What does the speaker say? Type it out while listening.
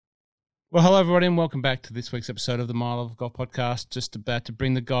Well, hello everybody and welcome back to this week's episode of the MLOG Golf Podcast. Just about to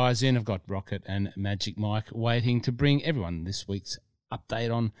bring the guys in. I've got Rocket and Magic Mike waiting to bring everyone this week's update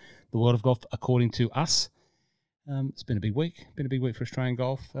on the world of golf according to us. It's been a big week. For Australian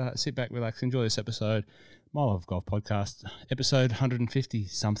golf. Sit back, relax, enjoy this episode. MLOG Golf Podcast, episode 150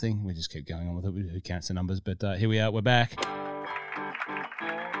 something. We just keep going on with it. Who counts the numbers? But here we are. We're back.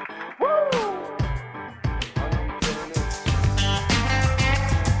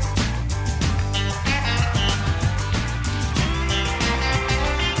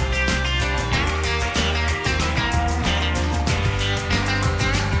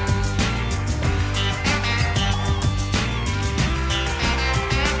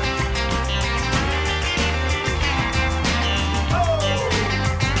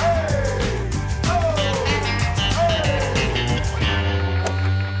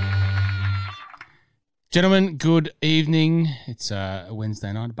 Gentlemen, good evening. It's a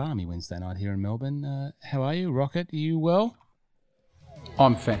Wednesday night, a balmy Wednesday night here in Melbourne. How are you, Rocket? Are you well?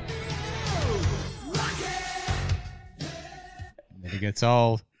 I'm fan. Never gets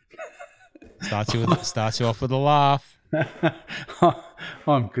old. Starts you off with a laugh.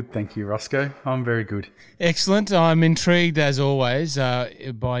 I'm good, thank you, Rossco. I'm very good. Excellent. I'm intrigued, as always,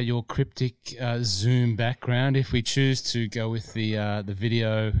 by your cryptic Zoom background. If we choose to go with the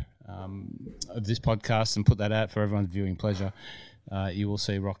video of this podcast and put that out for everyone's viewing pleasure, you will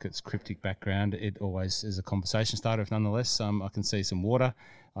see Rocket's cryptic background. It always is a conversation starter, if nonetheless. I can see some water,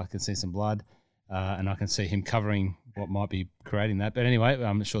 I can see some blood, and I can see him covering what might be creating that. But anyway,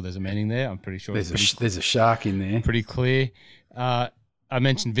 I'm sure there's a meaning there. I'm pretty sure there's a shark in there. Pretty clear. I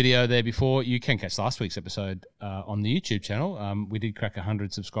mentioned video there before. You can catch last week's episode on the YouTube channel. We did crack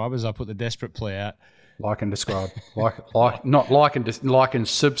 100 subscribers. I put the desperate plea out. Like and describe. Like and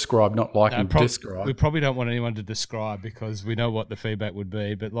subscribe, not like and describe. We probably don't want anyone to describe because we know what the feedback would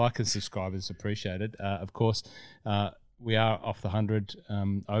be, but like and subscribe is appreciated. Of course, we are off the 100,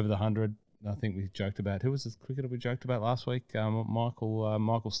 over the 100. I think we joked about, who was the cricketer we joked about last week?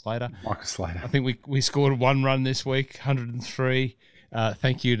 Michael Slater. Michael Slater. I think we scored one run this week, 103.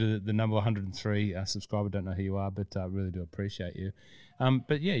 Thank you to the number 103 subscriber. Don't know who you are, but really do appreciate you.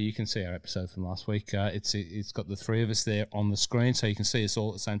 But yeah, you can see our episode from last week. It's got the three of us there on the screen, so you can see us all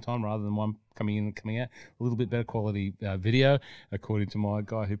at the same time rather than one coming in and coming out. A little bit better quality video, according to my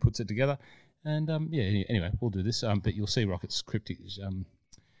guy who puts it together. And anyway, we'll do this. But you'll see Rocket's cryptic. It's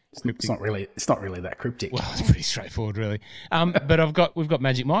not really that cryptic. Well, it's pretty straightforward, really. But we've got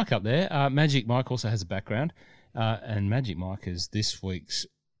Magic Mike up there. Magic Mike also has a background, and Magic Mike is this week's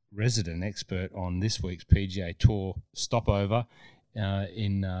resident expert on this week's PGA Tour stopover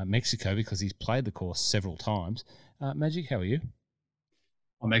in Mexico because he's played the course several times. Magic, how are you?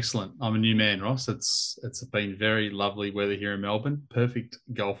 I'm excellent. I'm a new man, Ross. It's been very lovely weather here in Melbourne. Perfect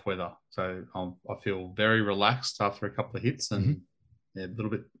golf weather. So I feel very relaxed after a couple of hits and a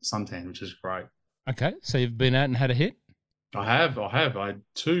little bit suntan, which is great. Okay, so you've been out and had a hit? I have. I had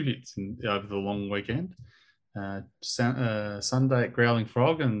two hits over the long weekend. Sunday at Growling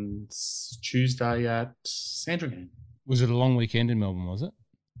Frog and Tuesday at Sandringham. Was it a long weekend in Melbourne, was it?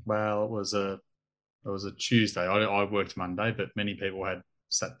 Well, it was a Tuesday. I worked Monday, but many people had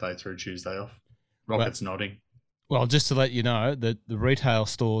Saturday through Tuesday off. Rocket's nodding. Well, just to let you know that the retail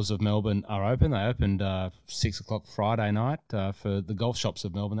stores of Melbourne are open. They opened 6 o'clock Friday night. For the golf shops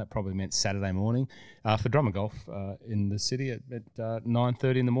of Melbourne, that probably meant Saturday morning. For Drummer Golf in the city at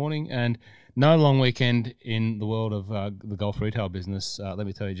 9:30 in the morning. And no long weekend in the world of the golf retail business. Let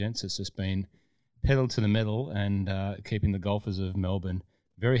me tell you, gents, it's just been pedal to the metal and keeping the golfers of Melbourne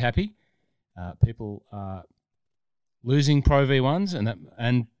very happy. People are losing Pro V1s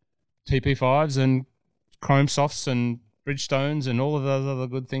and TP5s and Chrome Softs and Bridgestones and all of those other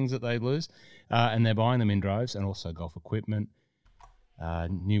good things that they lose, and they're buying them in droves, and also golf equipment,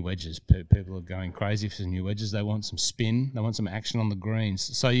 new wedges. People are going crazy for some new wedges. They want some spin. They want some action on the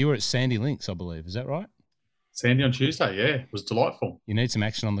greens. So you were at Sandy Links, I believe. Is that right? Sandy on Tuesday, yeah. It was delightful. You need some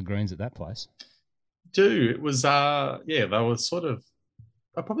action on the greens at that place. It was, they were sort of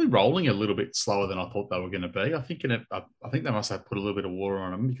probably rolling a little bit slower than I thought they were going to be. I think they must have put a little bit of water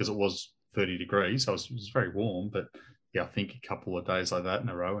on them because it was 30 degrees, so it was very warm. But yeah, I think a couple of days like that in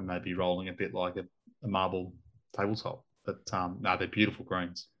a row and maybe rolling a bit like a marble tabletop. But they're beautiful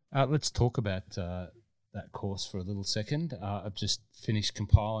greens. Let's talk about that course for a little second. I've just finished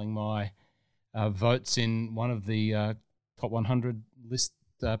compiling my votes in one of the top 100 list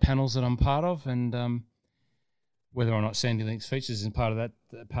panels that I'm part of, and whether or not Sandy Links features in part of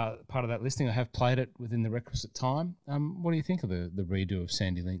that listing, I have played it within the requisite time. What do you think of the redo of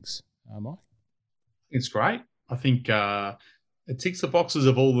Sandy Links, Mike? It's great. I think it ticks the boxes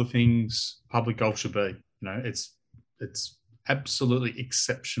of all the things public golf should be. It's absolutely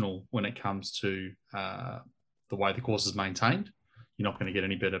exceptional when it comes to the way the course is maintained. You're not going to get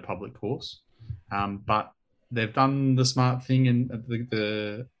any better public course, but they've done the smart thing, and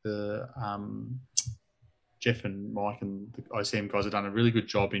the Jeff and Mike and the ICM guys have done a really good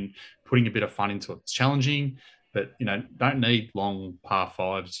job in putting a bit of fun into it. It's challenging, but don't need long par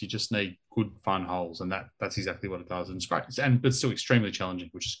fives. You just need good fun holes, and that's exactly what it does. And it's great, but it's still extremely challenging,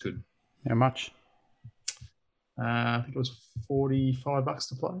 which is good. How much? I think it was $45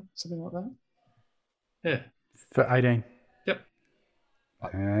 to play, something like that. Yeah, for 18. Yep,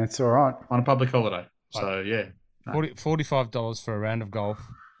 that's all right on a public holiday. So yeah, $45 for a round of golf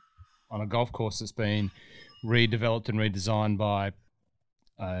on a golf course that's been redeveloped and redesigned by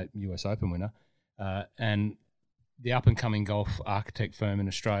a US Open winner and the up and coming golf architect firm in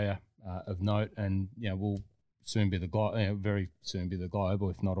Australia of note, and will soon be very soon be the globe,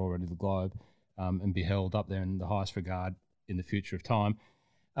 or if not already the globe, and be held up there in the highest regard in the future of time.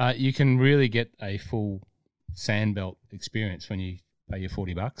 You can really get a full sandbelt experience when you pay your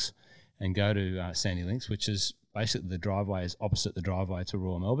 $40 and go to Sandy Links, which is basically the driveway is opposite the driveway to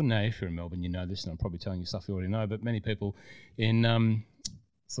Royal Melbourne. Now, if you're in Melbourne, you know this, and I'm probably telling you stuff you already know, but many people in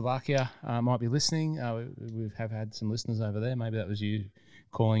Slovakia might be listening. We have had some listeners over there. Maybe that was you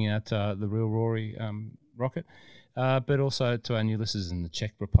calling out the real Rory Rocket, but also to our new listeners in the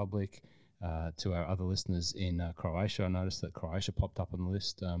Czech Republic, to our other listeners in Croatia. I noticed that Croatia popped up on the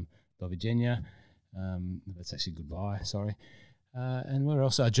list. Doviđenja. That's actually goodbye, sorry. And where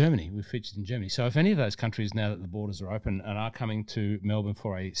else? Germany. We've featured in Germany. So if any of those countries, now that the borders are open and are coming to Melbourne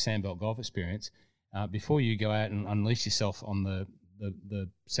for a sandbelt golf experience, before you go out and unleash yourself on the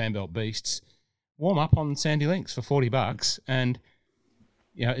sandbelt beasts, warm up on Sandy Links for $40, and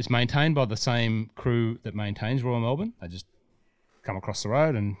it's maintained by the same crew that maintains Royal Melbourne. They just come across the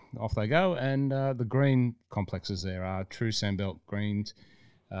road and off they go. And the green complexes there are true sandbelt greens.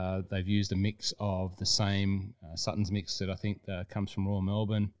 They've used a mix of the same Sutton's mix that I think comes from Royal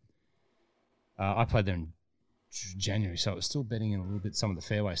Melbourne. I played there in January, so it was still betting in a little bit some of the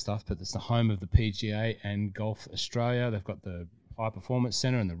fairway stuff, but it's the home of the PGA and Golf Australia. They've got the high performance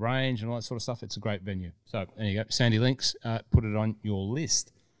centre and the range and all that sort of stuff. It's a great venue. So there you go, Sandy Links. Put it on your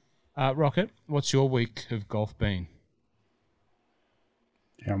list. Rocket, what's your week of golf been?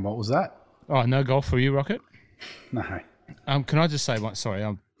 And what was that? Oh, no golf for you, Rocket? No. Can I just say one? Sorry,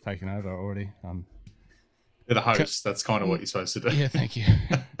 I'm taking over already. You're the host. That's kind of what you're supposed to do. Yeah, thank you.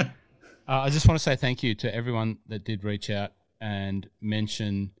 I just want to say thank you to everyone that did reach out and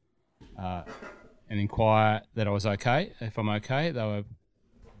mention and inquire that I was okay. If I'm okay, they were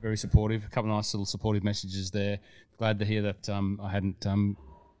very supportive. A couple of nice little supportive messages there. Glad to hear that I hadn't,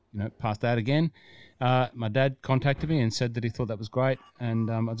 passed out again. My dad contacted me and said that he thought that was great,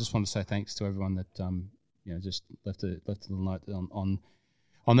 and I just want to say thanks to everyone that just left a little note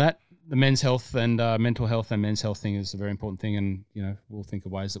on that. The men's health and mental health and men's health thing is a very important thing, and we'll think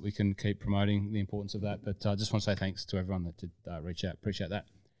of ways that we can keep promoting the importance of that. But I just want to say thanks to everyone that did reach out. Appreciate that.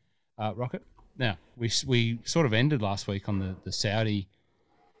 Rocket. Now we sort of ended last week on the Saudi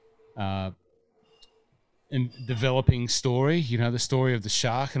developing story. The story of the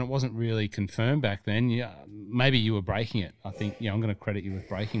shark, and it wasn't really confirmed back then. Yeah, maybe you were breaking it. I think I'm going to credit you with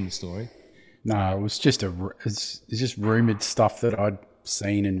breaking the story. No, it was just it's just rumored stuff that I'd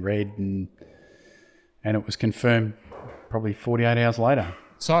seen and read, and it was confirmed probably 48 hours later.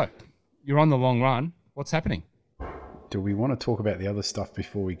 So, you're on the long run. What's happening? Do we want to talk about the other stuff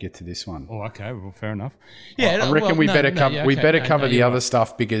before we get to this one? Oh, okay. Well, fair enough. Yeah, I reckon we better cover the other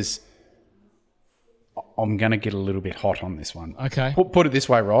stuff, because I'm going to get a little bit hot on this one. Okay. Put it this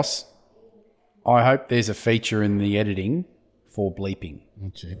way, Ross. I hope there's a feature in the editing for bleeping. Oh,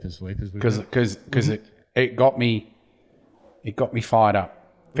 jeepers weepers. Because it got me fired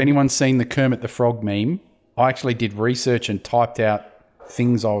up. If anyone's seen the Kermit the Frog meme, I actually did research and typed out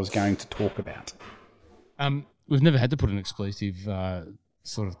things I was going to talk about. We've never had to put an expletive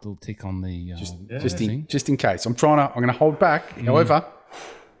sort of little tick on the just in case. I'm going to hold back. However,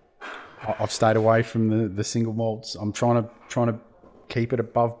 I've stayed away from the single malts. I'm trying to keep it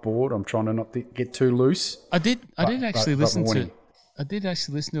above board. I'm trying to not get too loose. I did actually listen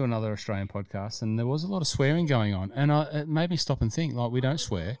to another Australian podcast, and there was a lot of swearing going on, and it made me stop and think. Like, we don't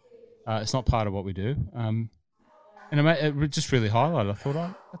swear. It's not part of what we do. And it just really highlighted. I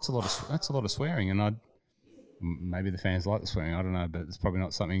thought, that's a lot of swearing, and maybe the fans like the swearing. I don't know, but it's probably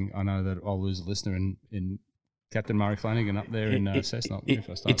not something. I know that I'll lose a listener in Captain Murray Flanagan up there in Cessnock if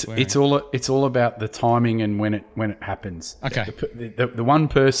I start swearing. It's all about the timing and when it happens. Okay. The one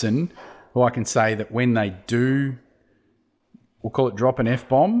person who I can say that when they do we'll call it drop an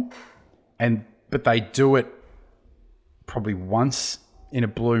F-bomb, but they do it probably once in a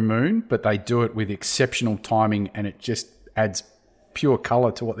blue moon, but they do it with exceptional timing, and it just adds pure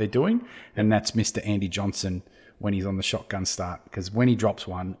colour to what they're doing. And that's Mr. Andy Johnson when he's on the shotgun start, because when he drops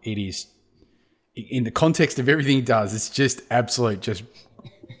one, it is, in the context of everything he does, it's just absolute, just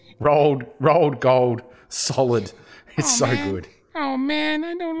rolled gold, solid. It's good. Oh man,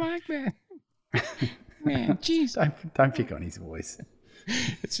 I don't like that. Man, jeez. Don't pick on his voice.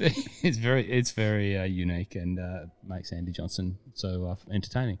 It's very unique and makes Andy Johnson so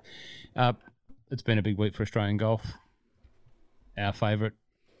entertaining. It's been a big week for Australian golf. Our favourite,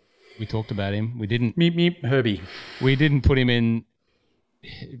 we talked about him. We didn't. Meep meep, Herbie. We didn't put him in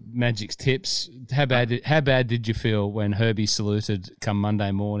Magic's tips. How bad did you feel when Herbie saluted come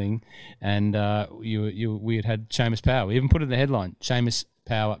Monday morning, and we had Seamus Power? We even put it in the headline. Seamus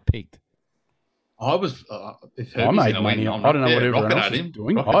Power picked. I was. If I made money on. I don't know what everyone else is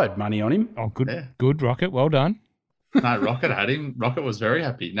doing. Rocket. I had money on him. Oh, good, Rocket. Well done. No, Rocket had him. Rocket was very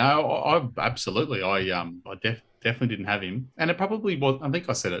happy. No, I absolutely. I definitely didn't have him, and it probably was. I think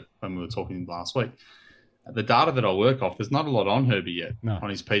I said it when we were talking last week. The data that I work off, there's not a lot on Herbie yet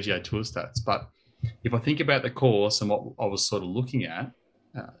on his PGA Tour stats. But if I think about the course and what I was sort of looking at,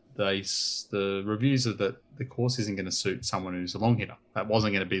 the reviews of the course isn't going to suit someone who's a long hitter. That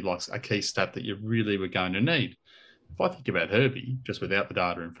wasn't going to be like a key stat that you really were going to need. If I think about Herbie, just without the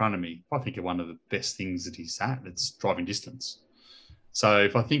data in front of me, I think of one of the best things that he's at, it's driving distance. So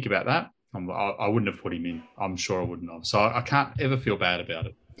if I think about that, I wouldn't have put him in. I'm sure I wouldn't have. So I can't ever feel bad about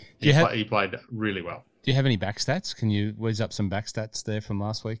it. He played really well. Do you have any back stats? Can you whiz up some back stats there from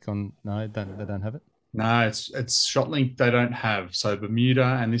last week? No, they don't have it. No, it's ShotLink they don't have. So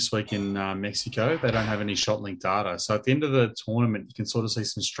Bermuda and this week in Mexico, they don't have any ShotLink data. So at the end of the tournament, you can sort of see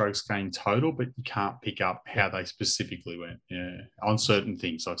some strokes gained total, but you can't pick up how they specifically went. Yeah, on certain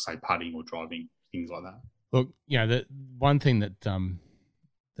things, like say putting or driving, things like that. Look, the one thing that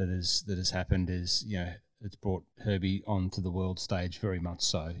has happened is it's brought Herbie onto the world stage very much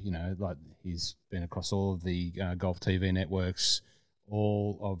so. Like he's been across all of the golf TV networks,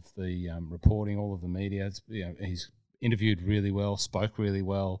 all of the reporting, all of the media. He's interviewed really well, spoke really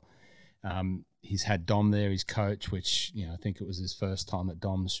well. He's had Dom there, his coach, which I think it was his first time that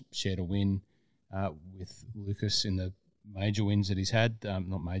Dom's shared a win with Lucas in the major wins that he's had.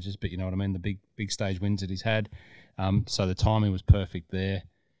 Not majors, but you know what I mean, the big stage wins that he's had. So the timing was perfect there.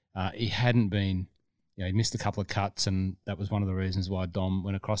 He hadn't been. He missed a couple of cuts, and that was one of the reasons why Dom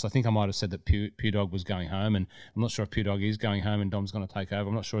went across. I think I might have said that Pew Dog was going home, and I'm not sure if Pew Dog is going home and Dom's going to take over.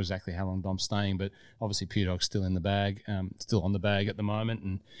 I'm not sure exactly how long Dom's staying, but obviously Pew Dog's still in the bag, still on the bag at the moment,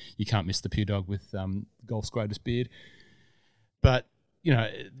 and you can't miss the Pew Dog with golf's greatest beard. But,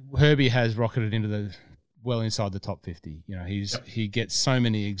 Herbie has rocketed into well inside the top 50. He gets so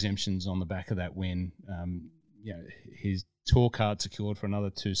many exemptions on the back of that win. His tour card secured for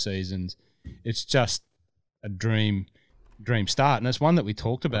another 2 seasons. It's just a dream start, and it's one that we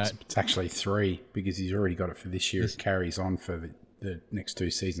talked about. It's actually 3 because he's already got it for this year. It carries on for the next 2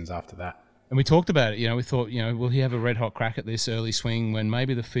 seasons after that. And we talked about it. We thought, will he have a red hot crack at this early swing when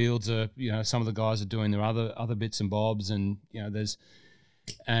maybe the fields are, some of the guys are doing their other bits and bobs, and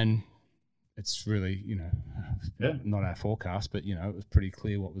and it's really, not our forecast, but it was pretty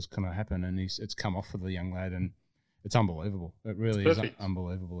clear what was going to happen, and it's come off for the young lad, and it's unbelievable. It really is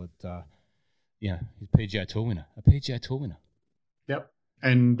unbelievable. He's a PGA Tour winner. Yep.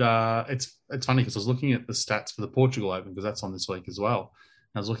 And it's funny because I was looking at the stats for the Portugal Open because that's on this week as well.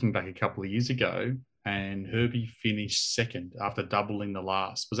 And I was looking back a couple of years ago, and Herbie finished second after doubling the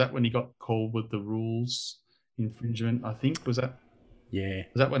last. Was that when he got called with the rules infringement, I think? Was that? Yeah.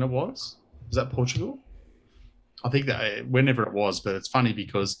 Was that when it was? Was that Portugal? I think that whenever it was, but it's funny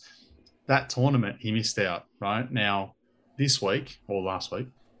because that tournament he missed out, right? Now, this week or last week,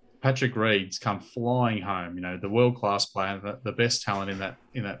 Patrick Reed's come flying home, the world-class player, the best talent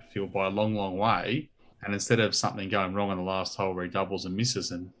in that field by a long, long way. And instead of something going wrong on the last hole where he doubles and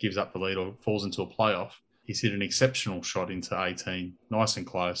misses and gives up the lead or falls into a playoff, he's hit an exceptional shot into 18, nice and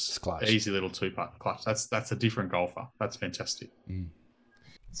close, easy little 2-putt clutch. That's a different golfer. That's fantastic. Mm.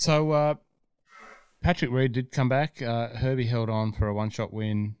 So Patrick Reed did come back. Herbie held on for a one-shot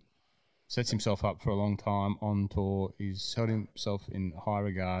win. Sets himself up for a long time on tour. He's held himself in high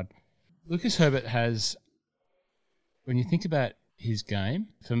regard. Lucas Herbert has, when you think about his game,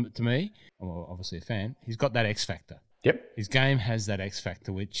 to me, I'm obviously a fan, he's got that X factor. Yep. His game has that X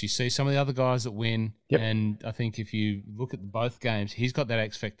factor, which you see some of the other guys that win. Yep. And I think if you look at both games, he's got that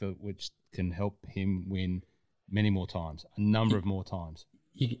X factor which can help him win many more times, a number of more times.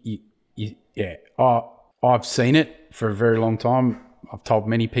 Yeah. I've seen it for a very long time. I've told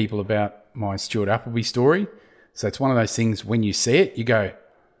many people about my Stuart Appleby story. So it's one of those things, when you see it, you go,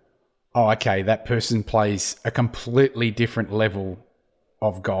 oh, okay, that person plays a completely different level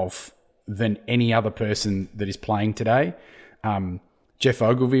of golf than any other person that is playing today. Jeff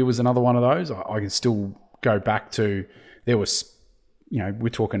Ogilvy was another one of those. I can still go back to, there was, we're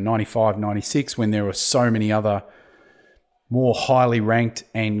talking 95, 96, when there were so many other more highly ranked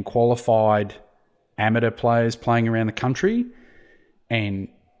and qualified amateur players playing around the country. And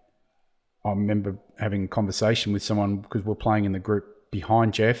I remember having a conversation with someone because we're playing in the group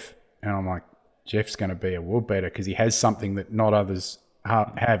behind Jeff. And I'm like, Jeff's going to be a world beater because he has something that not others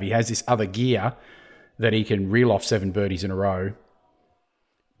have. He has this other gear that he can reel off 7 birdies in a row.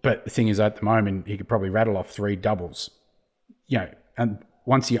 But the thing is, at the moment, he could probably rattle off 3 doubles. And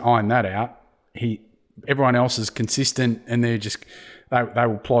once you iron that out, everyone else is consistent and they're just, they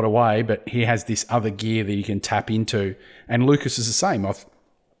will plod away, but he has this other gear that he can tap into. And Lucas is the same.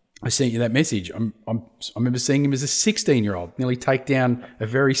 I sent you that message. I remember seeing him as a 16-year-old nearly take down a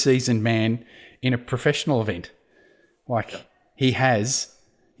very seasoned man in a professional event. Like he has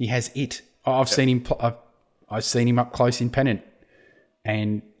it. I've seen him. I've seen him up close in pennant.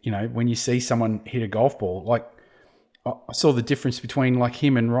 And when you see someone hit a golf ball, like I saw the difference between like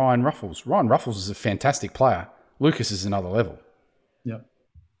him and Ryan Ruffles. Ryan Ruffles is a fantastic player. Lucas is another level. Yeah.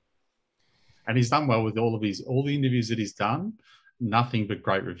 And he's done well with all the interviews that he's done. Nothing but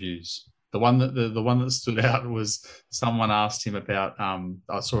great reviews. The one that stood out was someone asked him about.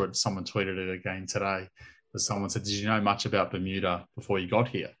 I saw it. Someone tweeted it again today. But someone said, "Did you know much about Bermuda before you got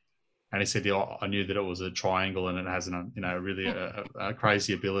here?" And he said, "Yeah, I knew that it was a triangle and it has really a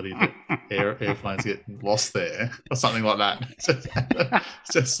crazy ability that airplanes get lost there or something like that."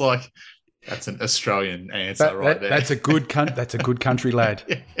 It's just like that's an Australian answer right there. That's a good country lad.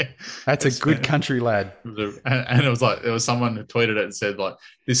 Yeah. That's a good country lad. And it was like there was someone who tweeted it and said like,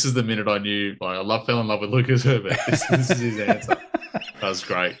 "This is the minute I knew like I fell in love with Lucas Herbert." This is his answer. That was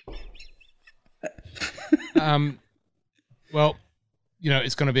great. Well,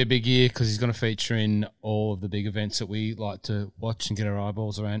 it's going to be a big year because he's going to feature in all of the big events that we like to watch and get our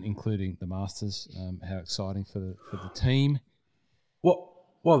eyeballs around, including the Masters. How exciting for the team.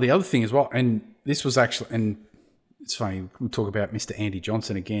 Well, the other thing as well, and this was actually, and it's funny, we'll talk about Mr. Andy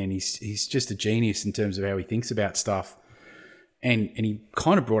Johnson again. He's just a genius in terms of how he thinks about stuff. And he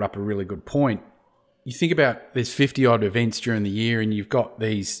kind of brought up a really good point. You think about there's 50-odd events during the year and you've got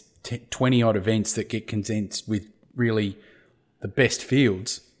these 20-odd events that get condensed with really the best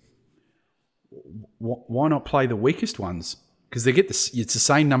fields. Why not play the weakest ones? Because they get it's the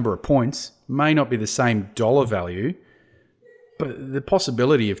same number of points, may not be the same dollar value, but the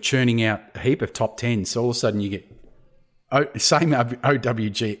possibility of churning out a heap of top 10s, so all of a sudden you get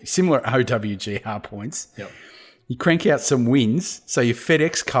similar OWGR points. Yep. You crank out some wins, so your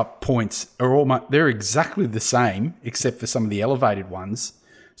FedEx Cup points are they're exactly the same, except for some of the elevated ones.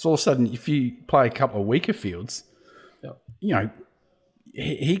 So all of a sudden, if you play a couple of weaker fields,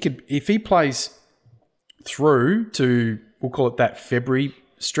 he could, if he plays through to, we'll call it that February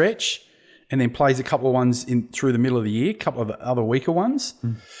stretch, and then plays a couple of ones in through the middle of the year, a couple of the other weaker ones.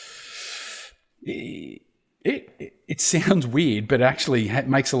 It sounds weird, but actually it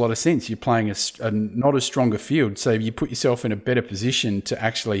makes a lot of sense. You're playing a not as strong a field, so you put yourself in a better position to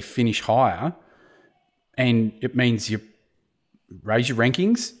actually finish higher, and it means you raise your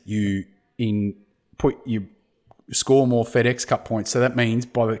rankings. You score more FedEx Cup points, so that means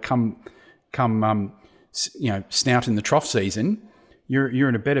by the snout in the trough season, you're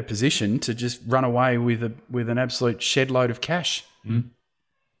in a better position to just run away with an absolute shed load of cash.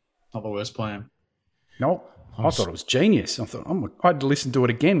 Not the worst plan. No, I thought it was genius. I thought I had to listen to it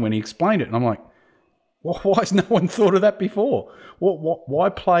again when he explained it, and I'm like, well, why has no one thought of that before? Why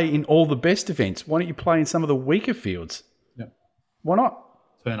play in all the best events? Why don't you play in some of the weaker fields? Yep. Why not?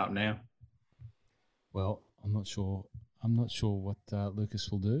 Turn up now. Well, I'm not sure what Lucas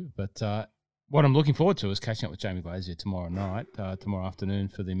will do, but what I'm looking forward to is catching up with Jamie Glazier tomorrow afternoon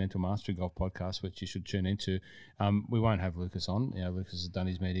for the Mental Mastery Golf podcast, which you should tune into. We won't have Lucas on. Lucas has done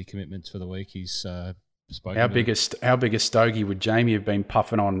his media commitments for the week. He's spoken. How big a stogie would Jamie have been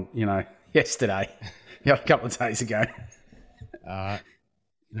puffing on? Yesterday, a couple of days ago.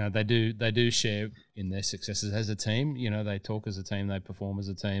 They do share in their successes as a team. They talk as a team, they perform as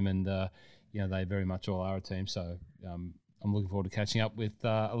a team, and they very much all are a team. So I'm looking forward to catching up with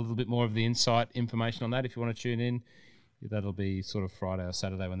a little bit more of the insight information on that. If you want to tune in, that'll be sort of Friday or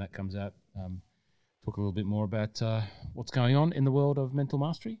Saturday when that comes out. Talk a little bit more about what's going on in the world of mental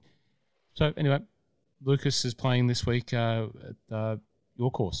mastery. So anyway, Lucas is playing this week at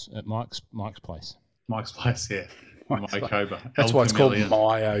your course at Mike's place. Mike's place, yeah. Myocoba. That's why it's called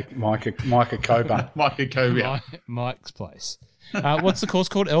Myocoba. Myocoba. Mike's place. What's the course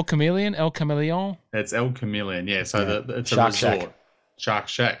called? El Camaleon? El Camaleon? It's El Camaleon, yeah. So it's Shark a resort. Shark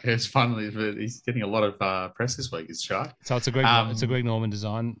Shack. It's finally, he's getting a lot of press this week, is Shark. So it's a Greg Norman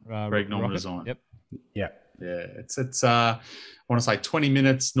design. Greg Norman design. Yep. Yeah. Yeah. It's I want to say 20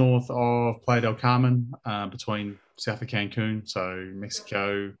 minutes north of Playa del Carmen, between south of Cancun, so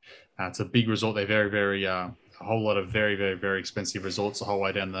Mexico. It's a big resort. They're very, very, a whole lot of very, very, very expensive resorts the whole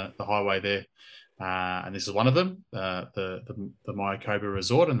way down the highway there. And this is one of them, the Myocoba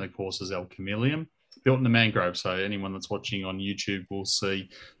Resort, and the course is El Camaleon, built in the mangrove. So anyone that's watching on YouTube will see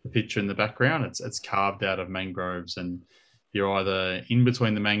the picture in the background. It's carved out of mangroves, and you're either in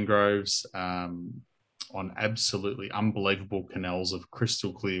between the mangroves on absolutely unbelievable canals of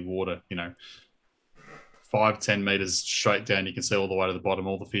crystal clear water, 5-10 meters straight down. You can see all the way to the bottom,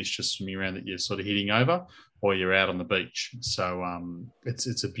 all the fish just swimming around that you're sort of hitting over, or you're out on the beach. So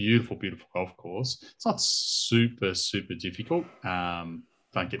it's a beautiful, beautiful golf course. It's not super, super difficult.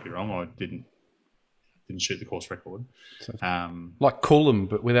 Don't get me wrong, I didn't shoot the course record. Like Coolum,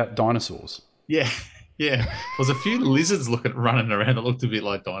 but without dinosaurs. Yeah. Yeah, there was a few lizards running around that looked a bit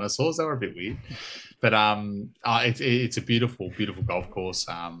like dinosaurs. They were a bit weird. But it's a beautiful, beautiful golf course.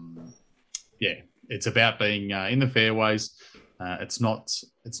 It's about being in the fairways. It's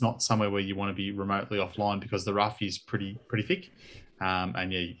not somewhere where you want to be remotely offline because the rough is pretty thick.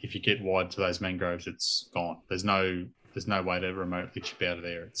 If you get wide to those mangroves, it's gone. There's no way to remotely chip out of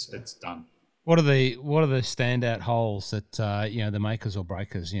there. It's done. What are the standout holes that the makers or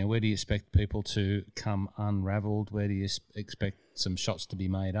breakers? Where do you expect people to come unravelled? Where do you expect some shots to be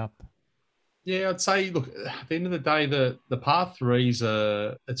made up? Yeah, I'd say, look, at the end of the day, the par threes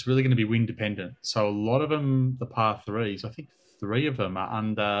it's really going to be wind dependent. So a lot of them, the par threes, I think 3 of them are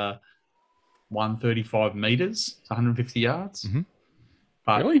under 135 meters, 150 yards. Mm-hmm.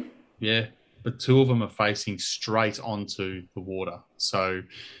 But, really? Yeah, but 2 of them are facing straight onto the water. So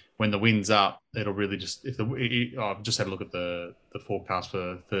when the wind's up, it'll really just, I've just had a look at the forecast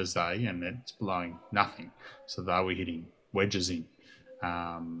for Thursday, and it's blowing nothing. So they'll be hitting wedges in.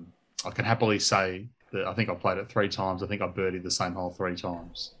 I can happily say that I think I played it 3 times. I think I birdied the same hole 3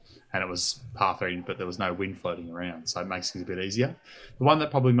 times, and it was par 3, but there was no wind floating around, so it makes things a bit easier. The one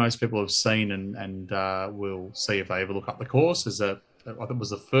that probably most people have seen and will see if they ever look up the course is I think it was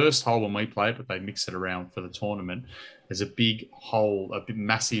the first hole when we played, but they mixed it around for the tournament. There's a big hole, a big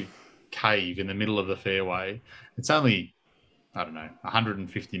massive cave in the middle of the fairway. It's only, I don't know,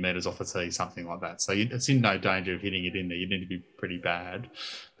 150 metres off the tee, something like that. So it's in no danger of hitting it in there. You need to be pretty bad.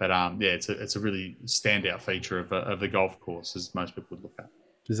 But it's a really standout feature of the golf course, as most people would look at.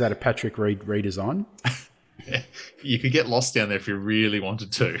 Is that a Patrick Reed redesign? Yeah, you could get lost down there if you really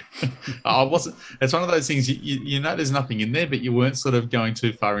wanted to. It's one of those things, you know there's nothing in there, but you weren't sort of going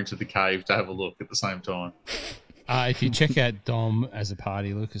too far into the cave to have a look at the same time. If you check out Dom as a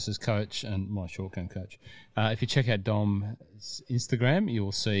party, Lucas's coach and my short-term coach, if you check out Dom's Instagram, you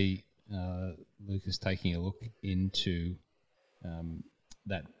will see Lucas taking a look into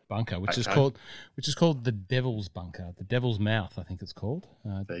that bunker, which is called the Devil's Bunker, the Devil's Mouth, I think it's called.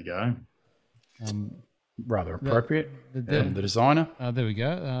 There you go. Rather appropriate. The designer. There we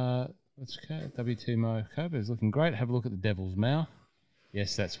go. Let's go. W2 Myocoba is looking great. Have a look at the Devil's Mouth.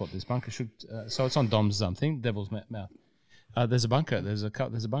 Yes, that's what this bunker should. So it's on Dom's thing, Devil's Mouth. There's a bunker. There's a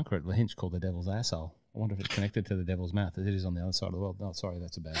bunker at Lahinch called the Devil's Asshole. I wonder if it's connected to the Devil's Mouth. It is on the other side of the world. No, sorry,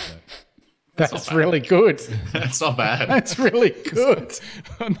 that's a bad joke. That's really good. That's not bad. That's really good.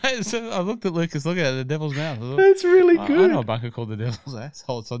 I looked at Lucas looking at the Devil's Mouth. That's really good. I know a bunker called the Devil's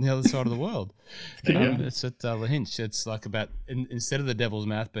Asshole. It's on the other side of the world. It's at Lahinch. It's like about, instead of the Devil's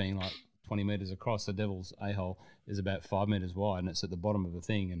Mouth being like 20 metres across, the Devil's A-hole is about 5 metres wide, and it's at the bottom of the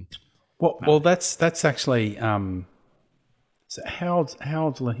thing. And well, that's actually. So how old's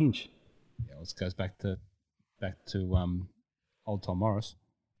Lahinch? Yeah, it goes back to old Tom Morris.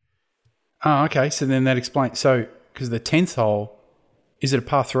 Oh, okay. So then that explains. So because the 10th hole, is it a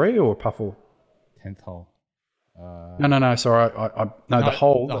par 3 or a par 4? 10th hole. No. Sorry, the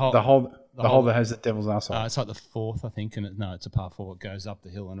hole that has the Devil's Asshole. It's like the 4th, I think, and it's a par 4. It goes up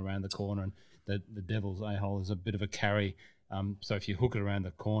the hill and around the corner, and the Devil's A-hole is a bit of a carry. So if you hook it around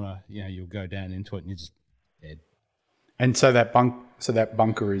the corner, you'll go down into it and you're just dead. And so that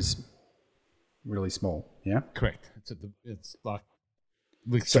bunker is really small. Yeah, correct. It's like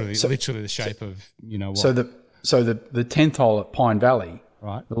literally the shape of what. So the 10th hole at Pine Valley,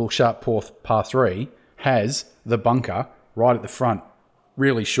 right? The little sharp par 3 has the bunker right at the front,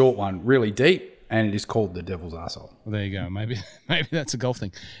 really short one, really deep, And it is called the Devil's Arsehole. Well, there you go. Maybe that's a golf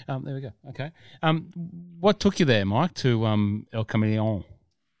thing. There we go. Okay. What took you there, Mike, to El Camaleon?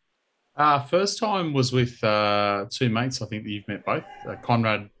 First time was with two mates. I think that you've met both,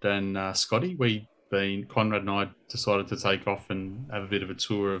 Conrad and Scotty. Conrad and I decided to take off and have a bit of a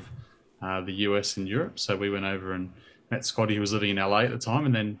tour of the US and Europe. So we went over and met Scotty, who was living in LA at the time,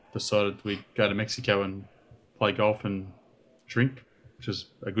 and then decided we'd go to Mexico and play golf and drink, which was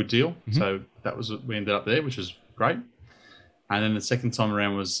a good deal. Mm-hmm. So we ended up there, which was great. And then the second time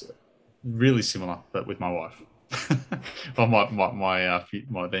around was really similar, but with my wife. Well, my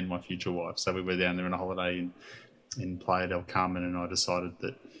future wife. So we were down there on a holiday in Playa del Carmen, and I decided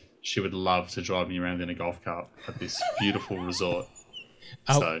that she would love to drive me around in a golf cart at this beautiful resort.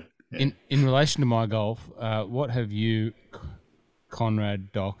 So, yeah. In relation to my golf, what have you,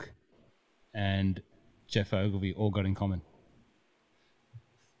 Conrad, Doc, and Jeff Ogilvy all got in common?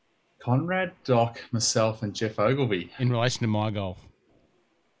 Conrad, Doc, myself, and Jeff Ogilvy. In relation to my golf.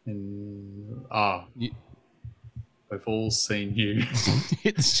 We've all seen you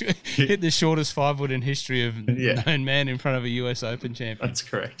hit the shortest 5-wood in history of known man in front of a US Open champion. That's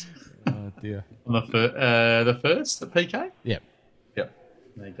correct. Oh dear. On the first, the PK? Yep.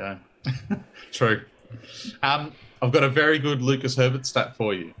 There you go. True. I've got a very good Lucas Herbert stat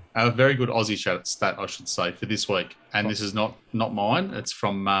for you. A very good Aussie stat, I should say, for this week. And this is not mine. It's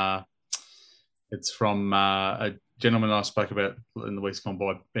from a gentleman I spoke about in the weeks gone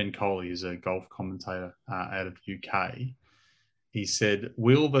by, Ben Coley, who's a golf commentator out of UK. He said,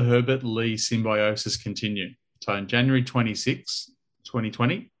 will the Herbert-Lee symbiosis continue? So on January 26,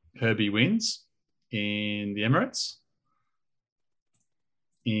 2020, Herbie wins in the Emirates.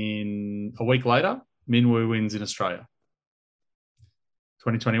 In a week later, Minwoo wins in Australia.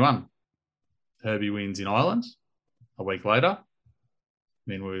 2021, Herbie wins in Ireland. A week later,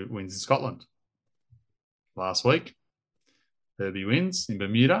 Minwoo wins in Scotland. Last week, Herbie wins in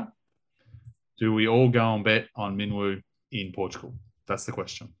Bermuda. Do we all go and bet on Minwoo in Portugal? That's the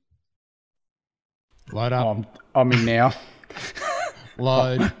question. Load up. I'm in now.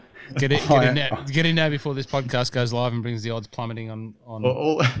 Load. Get in now before this podcast goes live and brings the odds plummeting on.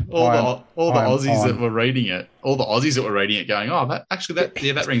 All the Aussies that were reading it, going,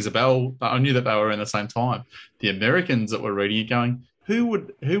 that rings a bell. I knew that they were in the same time. The Americans that were reading it going, who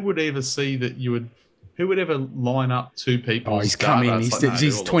would ever see that you would? Who would ever line up two people? Oh, he's come in.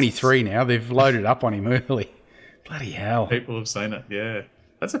 He's 23 now. They've loaded up on him early. Bloody hell. People have seen it, yeah.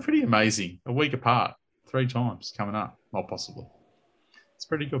 That's a pretty amazing. A week apart, 3 times coming up. Not possible. It's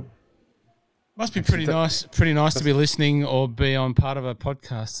pretty good. Must be pretty nice to be listening or be on part of a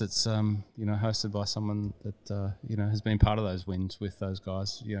podcast that's hosted by someone that has been part of those wins with those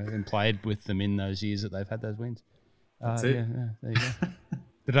guys, and played with them in those years that they've had those wins. That's it. Yeah, there you go.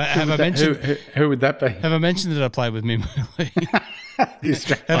 Have I mentioned who would that be? Have I mentioned that I played with Mim? I'm not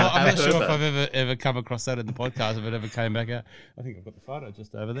sure if I've ever come across that in the podcast, if it ever came back out. I think I've got the photo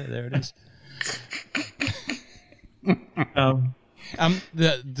just over there. There it is.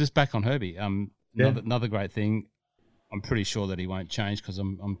 Just back on Herbie. Another great thing. I'm pretty sure that he won't change because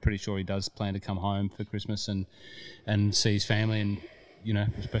I'm pretty sure he does plan to come home for Christmas and see his family, and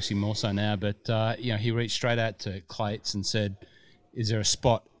especially more so now. But he reached straight out to Clates and said, is there a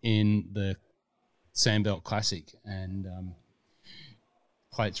spot in the Sandbelt Classic? And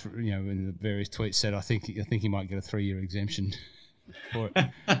Clates, in the various tweets said, I think he might get a 3-year exemption for it.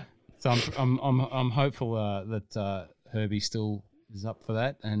 So I'm hopeful that Herbie still is up for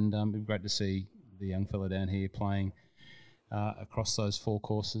that, and it'd be great to see the young fella down here playing across those 4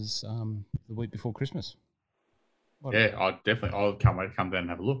 courses the week before Christmas. I can't wait to come down and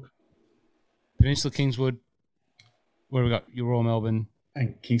have a look. Peninsula Kingswood. Where we got your Royal Melbourne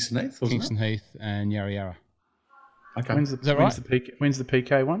and Kingston Heath, and Yarra Yarra. Okay, is that right? When's the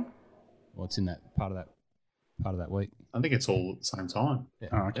PK one? Well, it's in that part of that week. I think it's all at the same time. Yeah.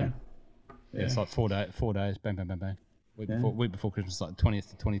 Oh, okay. Yeah, it's like 4 days, bang, bang, bang, bang. Week before Christmas, like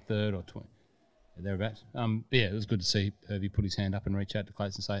 20th to 23rd or 20, thereabouts. It was good to see Herbie put his hand up and reach out to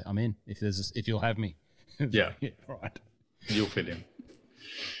Clates and say, "I'm in. If you'll have me." Yeah, right. You'll fit in.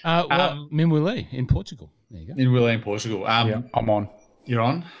 Minwoo in Portugal. There you go. Minwoo in Portugal. I'm on. You're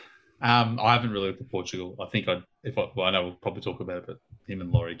on. I haven't really looked at Portugal. I think I know we'll probably talk about it, but him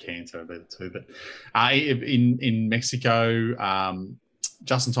and Laurie Cantor are the two. But in Mexico,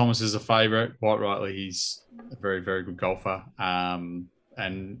 Justin Thomas is a favourite. Quite rightly, he's a very, very good golfer.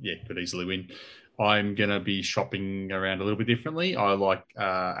 Could easily win. I'm going to be shopping around a little bit differently. I like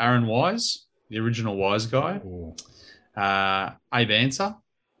Aaron Wise, the original Wise guy, Abe Answer,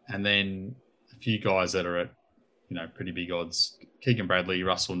 and then a few guys that are at pretty big odds. Keegan Bradley,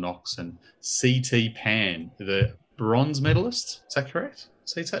 Russell Knox, and CT Pan, the bronze medalist. Is that correct?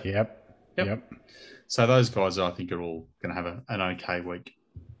 CT? Yep. So those guys, I think, are all going to have an okay week,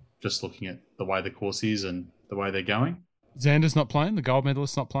 just looking at the way the course is and the way they're going. Xander's not playing? The gold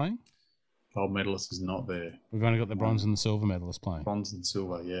medalist's not playing? Gold medalist is not there. We've only got the bronze and the silver medalist playing. Bronze and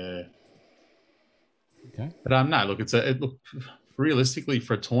silver, yeah. Okay. But no, look, look realistically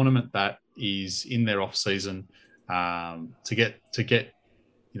for a tournament that is in their off season, to get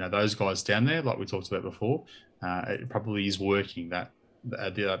those guys down there, like we talked about before, it probably is working that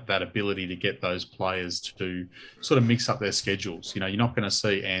ability to get those players to sort of mix up their schedules. You're not going to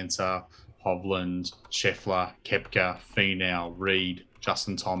see Answer, Hovland, Scheffler, Koepka, Finau, Reed,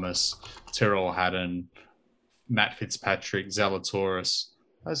 Justin Thomas, Tyrrell Hatton, Matt Fitzpatrick, Zalatoris.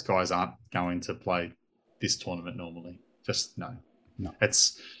 Those guys aren't going to play this tournament normally. Just no.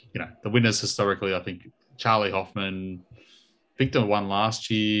 It's, the winners historically, I think Charlie Hoffman, Victor won last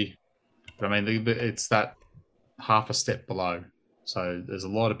year. But I mean, it's that half a step below. So there's a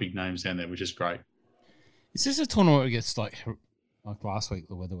lot of big names down there, which is great. Is this a tournament where it gets like last week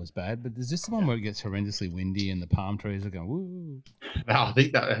the weather was bad, but is this the one where it gets horrendously windy and the palm trees are going, woo? No, I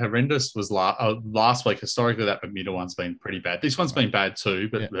think that horrendous was last week. Historically, that Bermuda one's been pretty bad. This one's been bad too,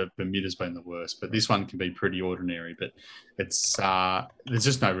 but Bermuda's been the worst. But this one can be pretty ordinary. But it's there's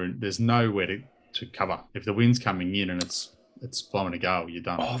just no room. There's nowhere to cover. If the wind's coming in and it's blowing a gale, you're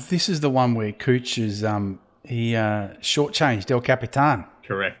done. Oh, this is the one where Cooch is he shortchanged El Capitan.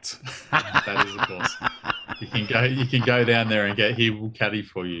 Correct. That is, of course. You can go down there and he will caddy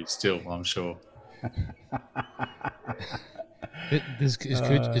for you still, I'm sure. Is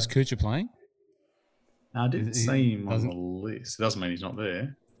Kuchar playing? No, I didn't see him on the list. It doesn't mean he's not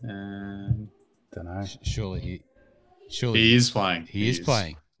there. Don't know. Surely he is playing. He is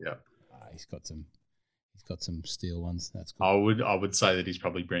playing. Yeah. He's got some steel ones. That's good. I would say that he's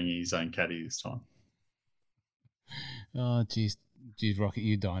probably bringing his own caddy this time. Oh, geez, Rocket,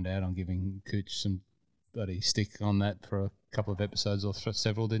 you dined out on giving Cooch some bloody stick on that for a couple of episodes or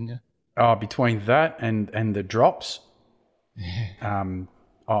several, didn't you? Oh, between that and the drops, I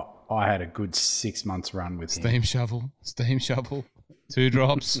had a good 6 months run with Steam Shovel, 2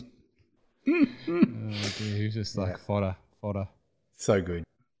 drops. Oh, dear, he was just like fodder. So good.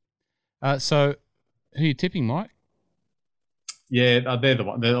 So, who are you tipping, Mike? Yeah, they're the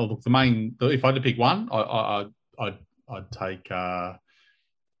one. They're the main. If I had to pick one, I'd take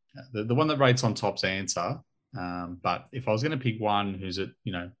the one that rates on top's Answer. But if I was going to pick one who's at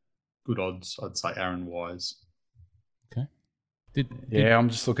good odds, I'd say Aaron Wise. Okay. I'm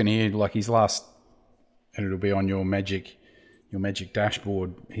just looking here, like his last, and it'll be on your Magic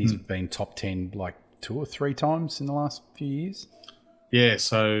dashboard. He's been top 10 like 2 or 3 times in the last few years. Yeah.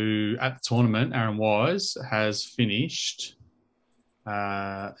 So at the tournament, Aaron Wise has finished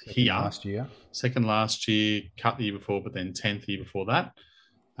second last year, cut the year before, but then 10th the year before that.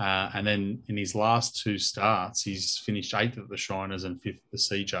 And then in his last 2 starts, he's finished 8th at the Shriners and 5th at the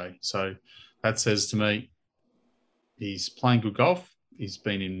CJ. So that says to me he's playing good golf. He's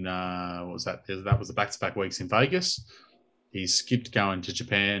been in, what was that? That was the back-to-back weeks in Vegas. He skipped going to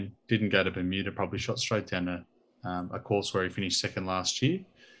Japan, didn't go to Bermuda, probably shot straight down to a course where he finished second last year.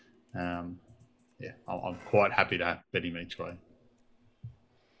 I'm quite happy to bet him each way.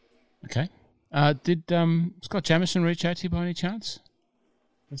 Okay. Did Scott Jamieson reach out to you by any chance?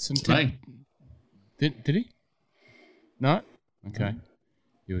 Did he? No. Okay.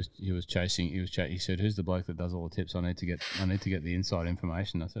 He was chasing. He said, "Who's the bloke that does all the tips? I need to get the inside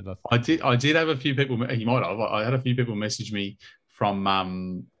information." I said, "I did have a few people. He might have. I had a few people message me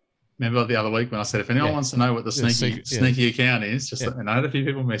from. Remember the other week when I said, if anyone wants to know what the sneaky account is, just let me know. I had a few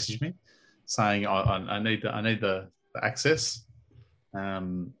people message me saying I need the access.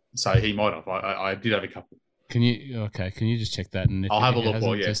 So he might have. I did have a couple. Can you just check that? And if I'll have a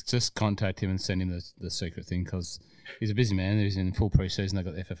look. Just contact him and send him the secret thing, because he's a busy man. He's in full pre-season. They've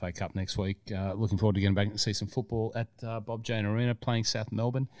got the FFA Cup next week. Looking forward to getting back and see some football at Bob Jane Arena, playing South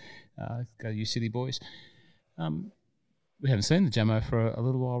Melbourne. Go you City boys. We haven't seen the Jamo for a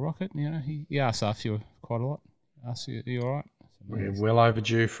little while, Rocket. He asked after you quite a lot. Asked you, are you all right? We're well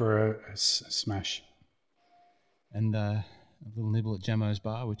overdue for a smash. And a little nibble at Jamo's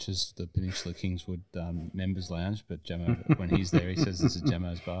Bar, which is the Peninsula Kingswood members lounge. But Jamo, when he's there, he says it's a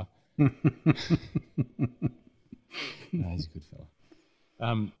Jamo's Bar. No, he's a good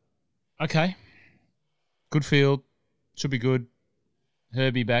fella. Okay. Good field. Should be good.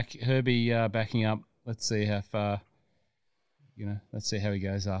 Herbie backing up. Let's see how far. Let's see how he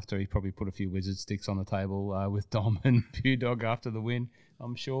goes after. He probably put a few wizard sticks on the table with Dom and Pew Dog after the win,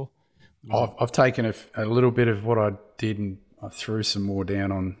 I'm sure. I've taken a little bit of what I did and I threw some more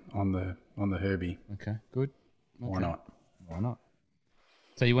down on the Herbie. Okay, good. Okay. Why not? Why not?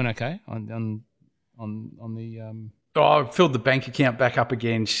 So you went okay on the. I filled the bank account back up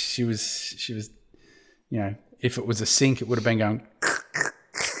again. She was, if it was a sink, it would have been going.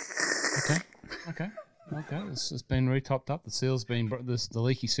 Okay. It's been retopped up. The seal's been the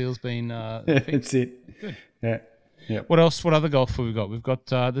leaky seal's been. That's it. Good. Yeah. What else? What other golf have we got? We've got.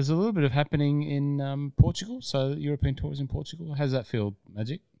 There's a little bit of happening in Portugal. So the European Tour is in Portugal. How's that feel,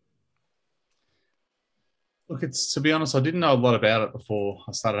 Magic? Look, to be honest, I didn't know a lot about it before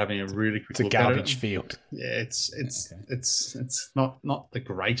I started having a really quick look at it. It's a garbage field. Yeah, it's not the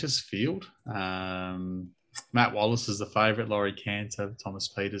greatest field. Matt Wallace is the favourite, Laurie Cantor, Thomas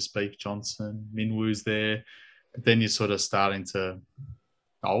Peters, Beef Johnson, Minwoo's there. But then you're sort of starting to...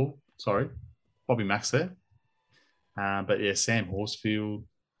 Bobby Mack's there. But yeah, Sam Horsfield.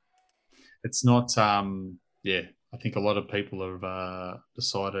 It's not... I think a lot of people have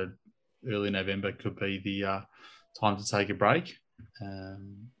decided early November could be the time to take a break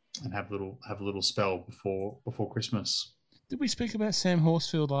and have a little spell before Christmas. Did we speak about Sam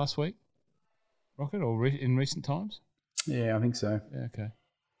Horsfield last week, Rocket, or in recent times? Yeah, I think so. Yeah, okay.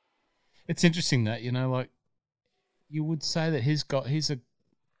 It's interesting that, like, you would say that he's a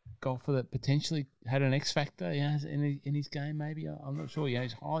golfer that potentially had an X factor in his game, maybe. I'm not sure.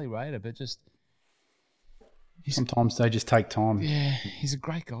 He's highly rated, but just... Sometimes they just take time. Yeah, he's a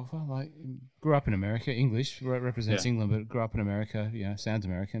great golfer. Like, grew up in America, English, represents England, but grew up in America. Sounds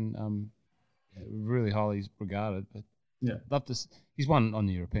American. Really highly regarded. But love this. He's won on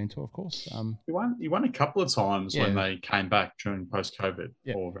the European Tour, of course. He won a couple of times when they came back during post-COVID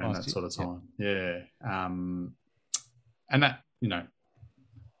or around that sort of time. Yeah. And that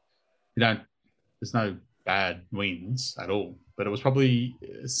there's no bad wins at all. But it was probably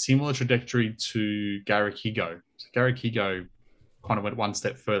a similar trajectory to Garrick Higo. So Garrick Higo kind of went one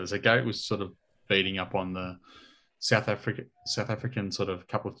step further. So Garrick was sort of beating up on the South African sort of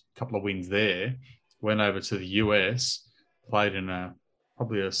couple of wins there. Went over to the US, played in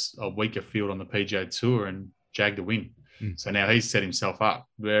probably a weaker field on the PGA Tour and jagged a win. So now he's set himself up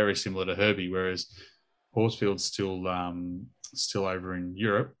very similar to Herbie, whereas Horsfield's still over in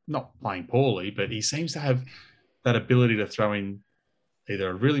Europe, not playing poorly, but he seems to have that ability to throw in either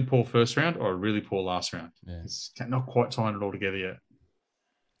a really poor first round or a really poor last round. Yeah. It's not quite tying it all together yet.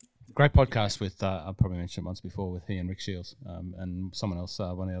 Great podcast with, I probably mentioned it once before, with he and Rick Shields and someone else,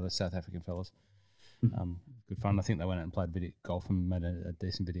 one of the other South African fellas. Good fun. I think they went out and played golf and made a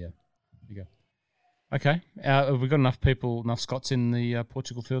decent video. There you go. Okay. Have we got enough Scots in the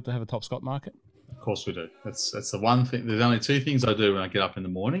Portugal field to have a top Scot market? Of course we do. That's the one thing. There's only two things I do when I get up in the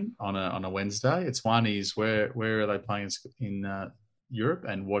morning on a Wednesday. It's one is where are they playing in Europe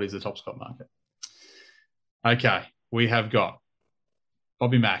and what is the top Scot market? Okay, we have got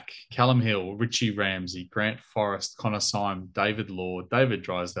Bobby Mack, Callum Hill, Richie Ramsey, Grant Forrest, Connor Syme, David Law, David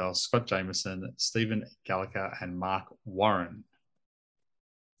Drysdale, Scott Jameson, Stephen Gallagher, and Mark Warren.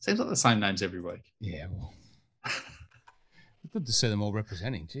 Seems like the same names every week. Yeah, well... Good to see them all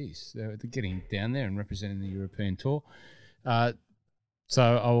representing. Jeez, they're getting down there and representing the European Tour. So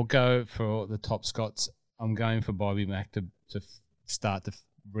I will go for the top Scots. I'm going for Bobby Mack to start to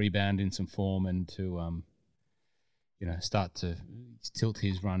rebound in some form and to start to tilt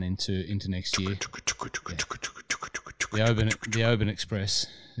his run into next year. The Oban Express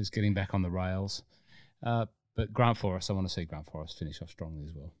is getting back on the rails. But Grant Forrest, I want to see Grant Forrest finish off strongly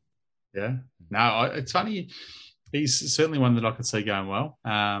as well. Yeah. No, it's funny. He's certainly one that I could see going well.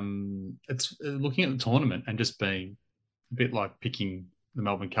 It's looking at the tournament and just being a bit like picking the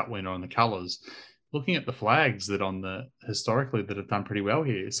Melbourne Cup winner on the colours. Looking at the flags that historically that have done pretty well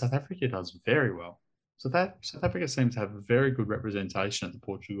here, South Africa does very well. So that South Africa seems to have a very good representation at the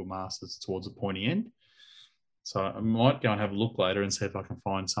Portugal Masters towards the pointy end. So I might go and have a look later and see if I can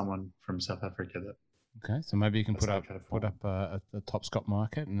find someone from South Africa that. Okay, so maybe you can put up a top Scot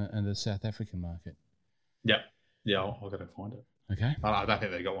market and a South African market. Yep. Yeah, I'll go to find it. Okay. I don't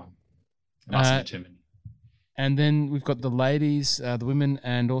think they got one. It must be too many. And then we've got the ladies, the women,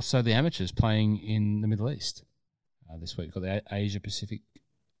 and also the amateurs playing in the Middle East. This week we've got the Asia Pacific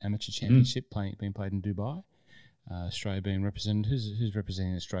Amateur Championship being played in Dubai. Australia being represented. Who's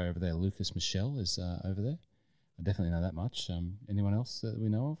representing Australia over there? Lucas Michel is over there. I definitely know that much. Anyone else that we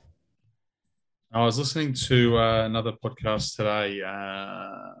know of? I was listening to another podcast today.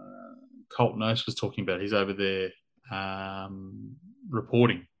 Colt Nurse was talking about. He's over there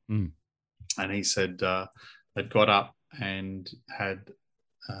reporting, and he said they'd got up and had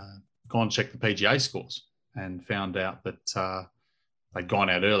gone check the PGA scores and found out that they'd gone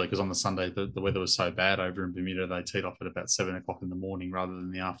out early because on the Sunday the weather was so bad over in Bermuda. They teed off at about 7 o'clock in the morning rather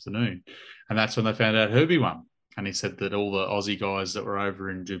than the afternoon, and that's when they found out Herbie won. And he said that all the Aussie guys that were over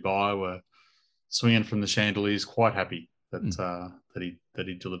in Dubai were swinging from the chandeliers, quite happy that that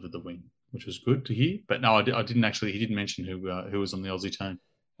he delivered the win, which was good to hear. But no, I didn't actually. He didn't mention who was on the Aussie team.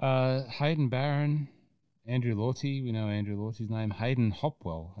 Hayden Barron, Andrew Lawty. We know Andrew Lawty's name. Hayden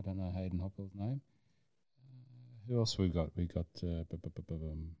Hopwell. I don't know Hayden Hopwell's name. Who else we got? We got.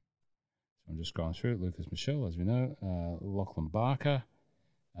 I'm just scrolling through it. Lucas Michelle, as we know. Lachlan Barker.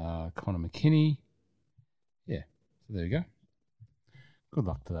 Connor McKinney. Yeah. So there you go. Good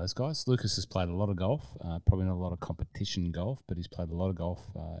luck to those guys. Lucas has played a lot of golf. Probably not a lot of competition golf, but he's played a lot of golf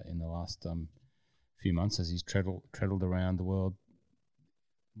in the last few months as he's treadled around the world,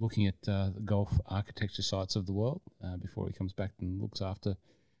 looking at the golf architecture sites of the world before he comes back and looks after a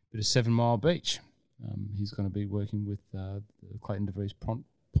bit of 7 Mile Beach. He's going to be working with the Clayton DeVries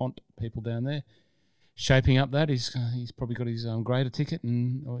Pont people down there, shaping up that. He's probably got his grader ticket,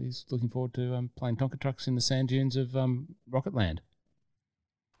 and he's looking forward to playing Tonka trucks in the sand dunes of Rocket Land.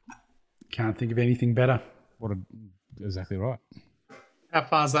 Can't think of anything better. Exactly right. How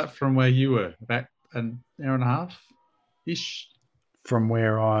far is that from where you were? About an hour and a half-ish? From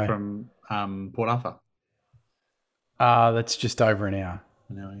where From Port Arthur. That's just over an hour.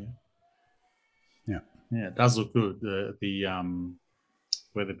 An hour, yeah. Yeah. Yeah, it does look good. The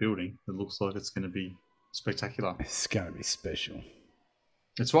where they're building, it looks like it's going to be spectacular. It's going to be special.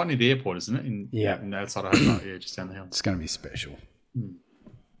 It's right near the airport, isn't it? In outside of Hobart, yeah, just down the hill. It's going to be special. You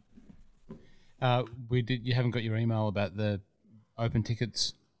haven't got your email about the open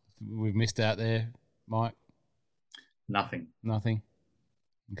tickets we've missed out there, Mike? Nothing.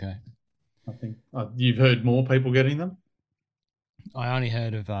 Okay. Nothing. You've heard more people getting them? I only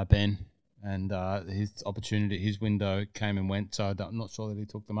heard of Ben, and his opportunity, his window came and went, so I'm not sure that he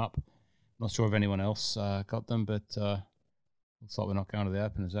took them up. Not sure if anyone else got them, but looks like we're not going to the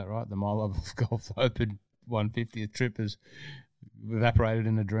Open. Is that right? The My Love of Golf Open 150th trip has evaporated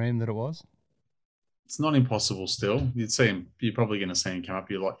in a dream that it was. It's not impossible still. You'd see him. You're probably going to see him come up.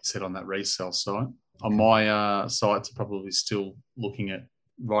 Like you said, on that resale site. On my sites are probably still looking at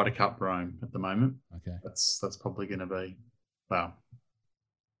Ryder Cup Rome at the moment. Okay. That's probably going to be, well,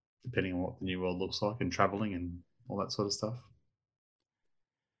 depending on what the new world looks like and travelling and all that sort of stuff.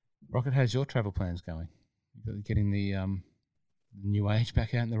 Rocket, how's your travel plans going? You getting the new age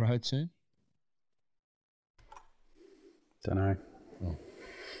back out in the road soon? Don't know. Oh,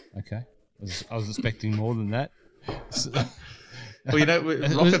 okay. I was expecting more than that. Well, you know,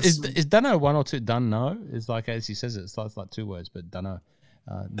 is Dunno one or two? Dunno is like, as he says it, it's like 2 words, but Dunno.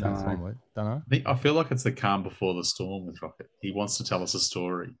 That's 1 word. Dunno. I feel like it's the calm before the storm with Rocket. He wants to tell us a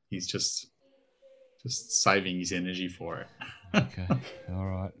story. He's just saving his energy for it. Okay. All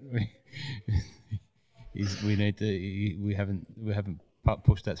right. We haven't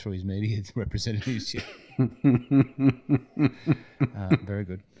pushed that through his media representatives yet. Very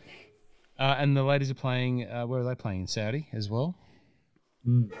good. And the ladies are playing. Where are they playing? In Saudi as well.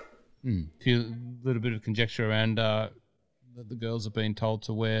 Few little bit of conjecture around that the girls have been told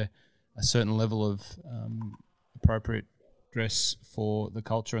to wear a certain level of appropriate dress for the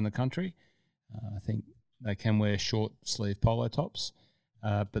culture and the country. I think they can wear short sleeve polo tops,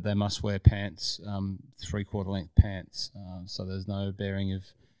 but they must wear pants, 3/4 length pants, so there's no bearing of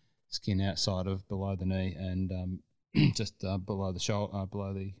skin outside of below the knee and just below the shoulder,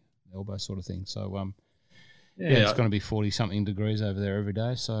 below the elbow sort of thing. So it's going to be 40-something degrees over there every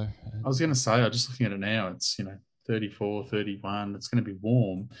day. So I was going to say, I'm just looking at it now. It's 34, 31. It's going to be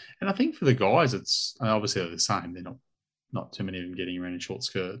warm, and I think for the guys, it's obviously they're the same. They're not too many of them getting around in short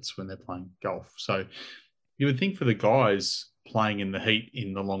skirts when they're playing golf. So you would think for the guys playing in the heat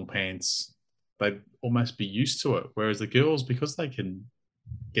in the long pants, they'd almost be used to it. Whereas the girls, because they can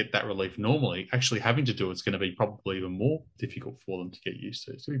get that relief normally, actually having to do it's going to be probably even more difficult for them to get used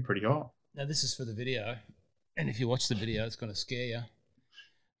to. It's going to be pretty hot. Now, this is for the video, and if you watch the video, it's going to scare you.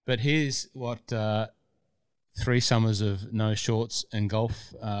 But here's what 3 summers of no shorts and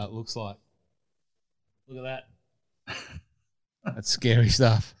golf looks like. Look at that. That's scary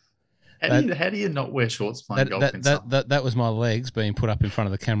stuff. How do you not wear shorts playing golf? That was my legs being put up in front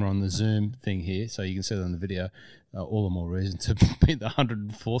of the camera on the Zoom thing here, so you can see that on the video. All the more reason to be the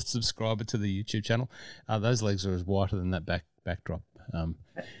 104th subscriber to the YouTube channel. Those legs are as whiter than that backdrop.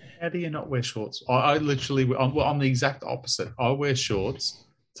 How do you not wear shorts? I literally, I'm the exact opposite. I wear shorts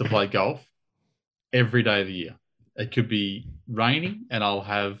to play golf every day of the year. It could be raining and I'll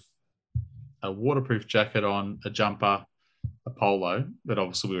have a waterproof jacket on, a jumper, a polo, but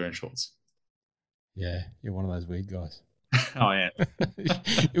obviously we're wearing shorts. Yeah, you're one of those weird guys. I am.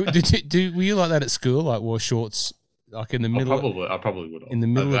 Were you like that at school? Like wore shorts like in the middle? I probably would have. In the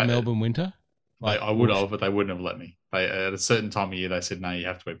middle of Melbourne winter? Like, I would have, but they wouldn't have let me. At a certain time of year, they said, no, you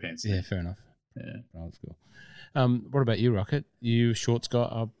have to wear pants. Yeah, fair enough. Yeah. Oh, that's cool. What about you, Rocket? You shorts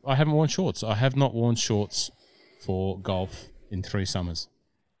guy? I haven't worn shorts. I have not worn shorts for golf in 3 summers.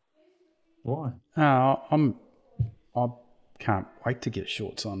 Why? I can't wait to get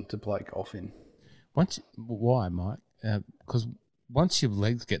shorts on to play golf in. Why, Mike? Because once your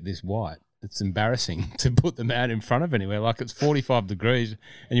legs get this white, it's embarrassing to put them out in front of anywhere. Like it's 45 degrees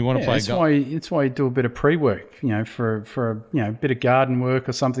and you want to play golf. That's why you do a bit of pre-work, for a bit of garden work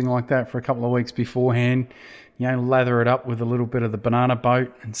or something like that for a couple of weeks beforehand. Lather it up with a little bit of the banana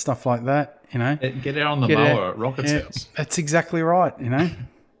boat and stuff like that. Get out on the mower at Rocket's house. That's exactly right.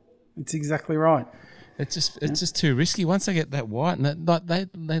 It's exactly right. It's just too risky. Once they get that white, and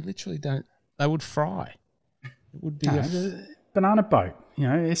they literally don't. They would fry. It would be the banana boat.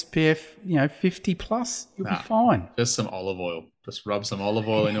 SPF 50 plus. You'll be fine. Just some olive oil. Just rub some olive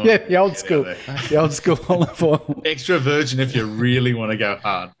oil into it. The old school. The old school olive oil. Extra virgin if you really want to go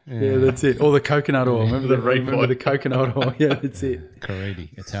hard. Yeah, that's it. Or the coconut oil. Remember the coconut oil. Yeah, that's it. Caridi,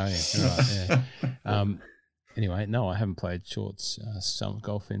 Italian. Right, yeah. Anyway, no, I haven't played shorts, some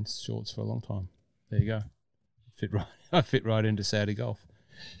golf in shorts for a long time. There you go. I fit right into Saudi golf.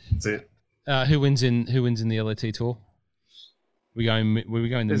 That's it. Who wins in the LET Tour? We going the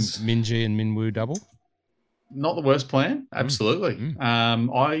Minjee and Minwoo double? Not the worst plan. Absolutely.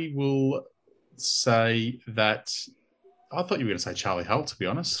 I will say that I thought you were going to say Charlie Hull, to be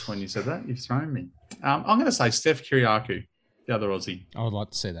honest, when you said that. You've thrown me. I'm going to say Steph Kyriakou, the other Aussie. I would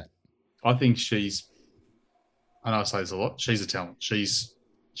like to see that. I think I know I say this a lot. She's a talent. She's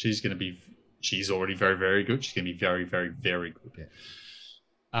already very, very good. She's going to be very, very, very good.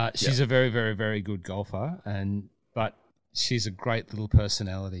 Yeah. She's a very, very, very good golfer, but she's a great little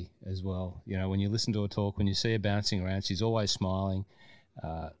personality as well. When you listen to her talk, when you see her bouncing around, she's always smiling.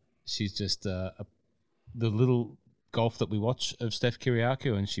 She's just the little golf that we watch of Steph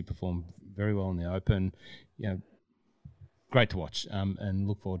Kyriakou, and she performed very well in the Open. Great to watch, and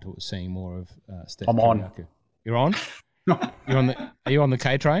look forward to seeing more of Steph Kyriakou. On. You're on? Are you on the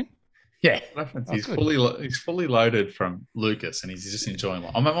K train? Yeah. He's fully loaded from Lucas, and he's just enjoying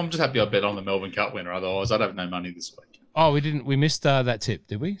it. I'm just happy I bet on the Melbourne Cup winner. Otherwise, I'd have no money this week. Oh, we missed that tip,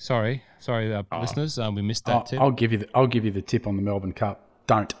 did we? Sorry, listeners. We missed that tip. I'll give you the tip on the Melbourne Cup.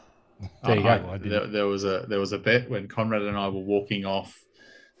 Don't. There you go. There was a bet when Conrad and I were walking off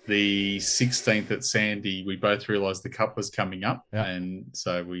the 16th at Sandy. We both realised the Cup was coming up, and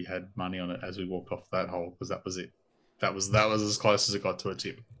so we had money on it as we walked off that hole because that was it. That was as close as it got to a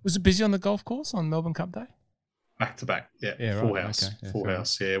tip. Was it busy on the golf course on Melbourne Cup Day? Back to back, full house, okay. Full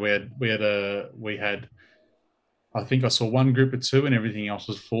house. Yeah, we had. I think I saw one group of 2 and everything else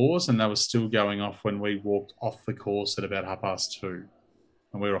was 4s, and they were still going off when we walked off the course at about 2:30,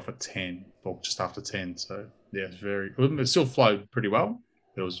 and we were off at 10 or just after 10. So yeah, it still flowed pretty well.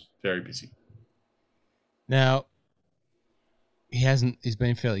 It was very busy. Now he's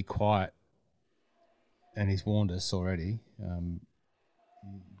been fairly quiet, and he's warned us already.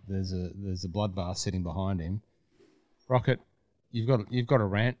 There's a bloodbath sitting behind him. Rocket, you've got a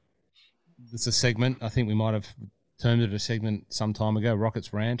rant. It's a segment. I think we might have termed it a segment some time ago.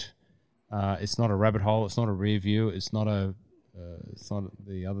 Rocket's rant. It's not a rabbit hole. It's not a rear view. It's not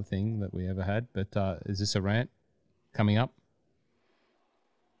the other thing that we ever had. But is this a rant coming up?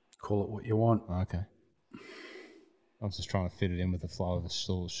 Call it what you want. Okay. I was just trying to fit it in with the flow of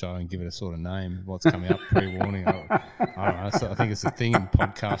the show and give it a sort of name. What's coming up, pre-warning. I don't know. So I think it's a thing in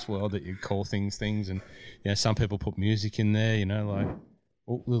podcast world that you call things, and some people put music in there. Like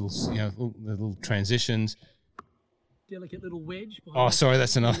little transitions. Delicate little wedge. Oh, sorry,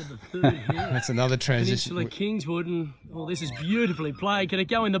 that's another. That's another transition. Peninsula Kingswood, and this is beautifully played. Can it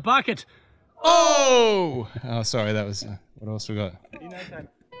go in the bucket? Oh, sorry, that was. What else we got?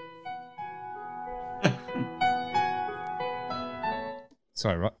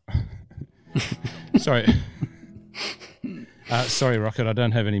 Sorry, sorry, Rocket. I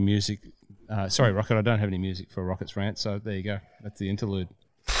don't have any music. Sorry, Rocket. I don't have any music for Rocket's rant. So there you go. That's the interlude.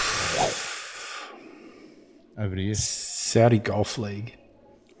 Over to you. Saudi Golf League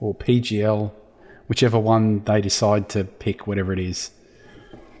or PGL, whichever one they decide to pick, whatever it is.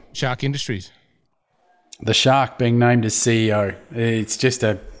 Shark Industries. The Shark being named as CEO. It's just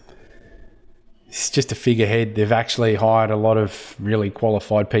a figurehead. They've actually hired a lot of really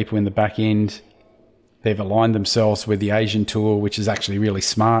qualified people in the back end. They've aligned themselves with the Asian Tour, which is actually really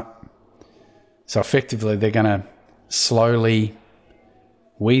smart. So effectively, they're going to slowly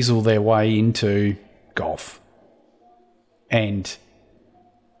weasel their way into golf. And,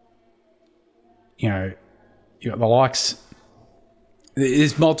 you got the likes.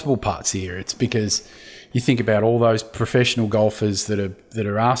 There's multiple parts here. It's because you think about all those professional golfers that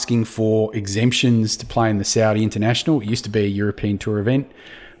are asking for exemptions to play in the Saudi International. It used to be a European Tour event.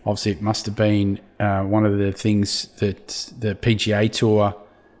 Obviously, it must have been one of the things that the PGA Tour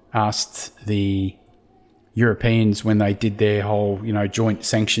asked the Europeans when they did their whole, joint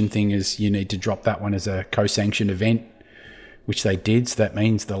sanction thing, is you need to drop that one as a co-sanctioned event, which they did. So that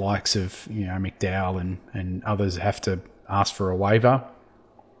means the likes of, McDowell and others have to ask for a waiver.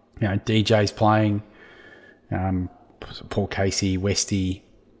 DJ's playing, Paul Casey, Westy.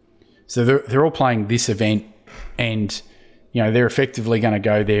 So they're all playing this event, and, they're effectively going to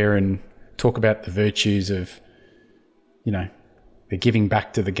go there and talk about the virtues of, they're giving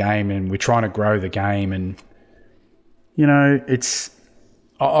back to the game and we're trying to grow the game. And, it's,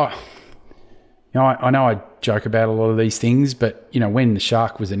 I know I joke about a lot of these things, but, when the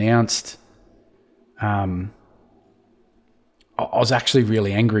Shark was announced, I was actually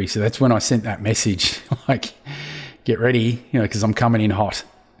really angry. So that's when I sent that message, like, get ready, because I'm coming in hot.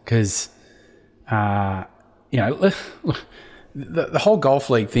 Because, the whole golf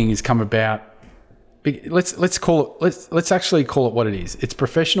league thing has come about. Let's actually call it what it is. It's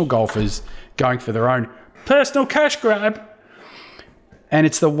professional golfers going for their own personal cash grab. And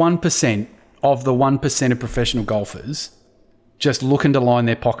it's the 1% of the 1% of professional golfers just looking to line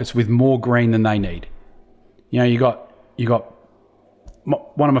their pockets with more green than they need. You got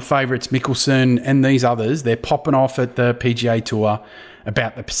one of my favourites, Mickelson, and these others. They're popping off at the PGA Tour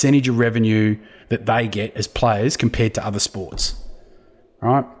about the percentage of revenue that they get as players compared to other sports.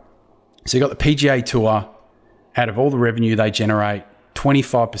 Right? So you got the PGA Tour, out of all the revenue they generate,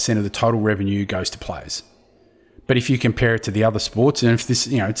 25% of the total revenue goes to players. But if you compare it to the other sports, and if this,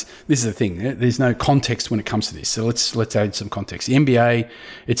 this is the thing, there's no context when it comes to this. So let's add some context. The NBA,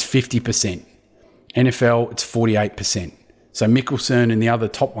 it's 50%. NFL, it's 48%. So Mickelson and the other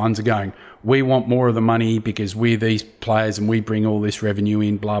top ones are going, we want more of the money because we're these players and we bring all this revenue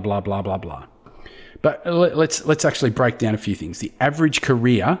in, blah, blah, blah, blah, blah. But let's actually break down a few things. The average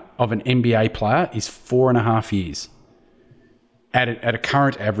career of an NBA player is 4.5 years at a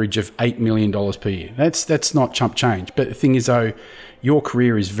current average of $8 million per year. That's not chump change. But the thing is, though, your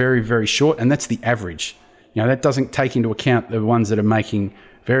career is very, very short, and that's the average. That doesn't take into account the ones that are making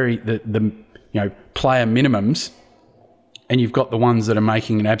the player minimums. And you've got the ones that are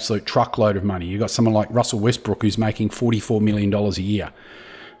making an absolute truckload of money. You've got someone like Russell Westbrook who's making $44 million a year.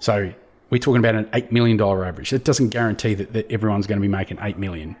 So we're talking about an $8 million average. That doesn't guarantee that everyone's going to be making $8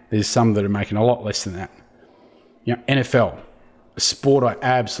 million. There's some that are making a lot less than that. NFL, a sport I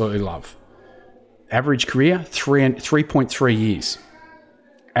absolutely love. Average career, 3.3 years.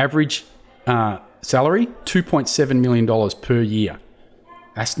 Average salary, $2.7 million per year.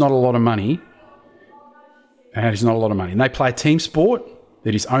 That's not a lot of money. And it's not a lot of money. And they play a team sport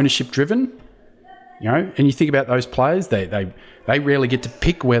that is ownership driven, and you think about those players, they rarely get to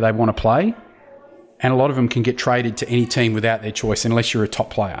pick where they want to play. And a lot of them can get traded to any team without their choice unless you're a top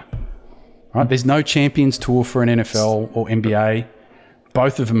player. Right? There's no Champions Tour for an NFL or NBA.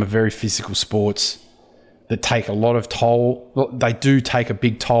 Both of them are very physical sports that take a lot of toll. Well, they do take a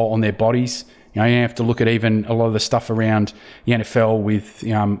big toll on their bodies. You have to look at even a lot of the stuff around the NFL with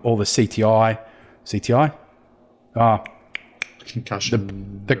all the CTI?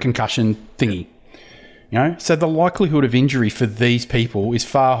 Concussion. The concussion thingy. So the likelihood of injury for these people is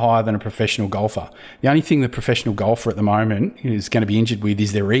far higher than a professional golfer. The only thing the professional golfer at the moment is going to be injured with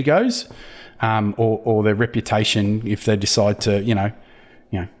is their egos, or their reputation if they decide to,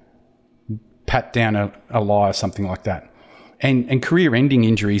 pat down a lie or something like that. And career-ending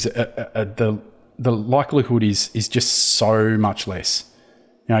injuries, the likelihood is just so much less.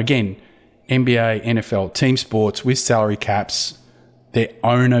 Again, NBA, NFL, team sports with salary caps, they're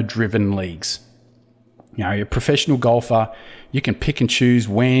owner-driven leagues. A professional golfer, you can pick and choose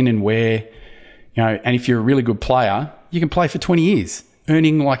when and where, and if you're a really good player, you can play for 20 years,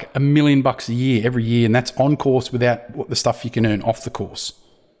 earning like $1 million a year every year, and that's on course without what the stuff you can earn off the course.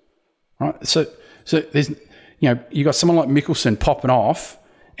 Right? So there's, you got someone like Mickelson popping off,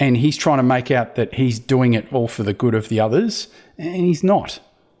 and he's trying to make out that he's doing it all for the good of the others, and he's not.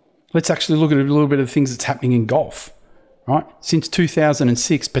 Let's actually look at a little bit of the things that's happening in golf, right? Since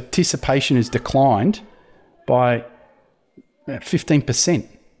 2006, participation has declined by 15%.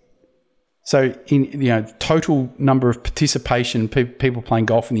 So in total number of participation, people playing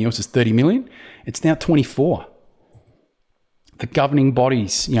golf in the US is 30 million. It's now 24. The governing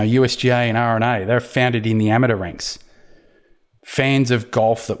bodies, USGA and R&A, they're founded in the amateur ranks. fans of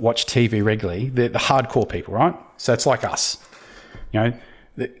golf that watch TV regularly, they're the hardcore people, right? So it's like us.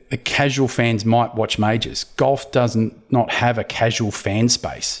 The casual fans might watch majors. Golf doesn't not have a casual fan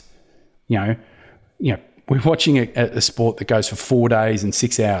space. We're watching a sport that goes for 4 days and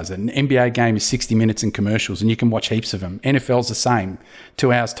 6 hours. An NBA game is 60 minutes and commercials, and you can watch heaps of them. NFL's the same,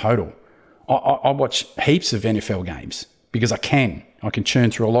 2 hours total. I watch heaps of NFL games because I can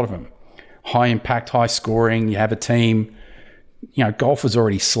churn through a lot of them. High impact, high scoring. You have a team. Golf was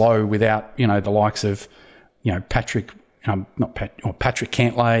already slow without the likes of Patrick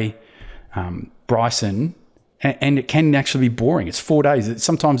Cantlay, Bryson, and it can actually be boring. It's 4 days.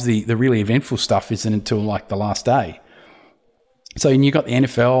 Sometimes the really eventful stuff isn't until like the last day. So you've got the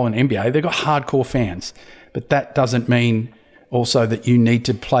NFL and NBA, they've got hardcore fans, but that doesn't mean also that you need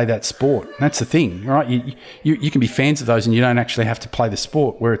to play that sport. And that's the thing, right? You can be fans of those and you don't actually have to play the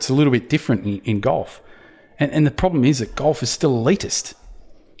sport, where it's a little bit different in golf. And the problem is that golf is still elitist.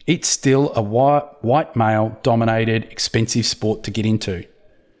 It's still a white male dominated, expensive sport to get into.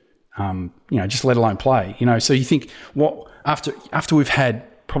 Just let alone play. So you think, after we've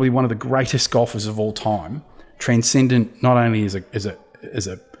had probably one of the greatest golfers of all time, transcendent not only as a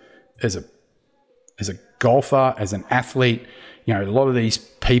golfer, as an athlete. A lot of these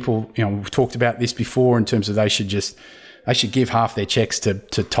people, we've talked about this before in terms of they should give half their checks to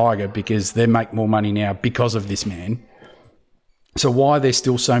Tiger because they make more money now because of this man. So why are there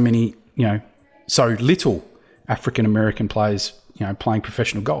still so many, so little African American players, playing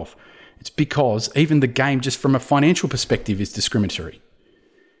professional golf? It's because even the game, just from a financial perspective, is discriminatory.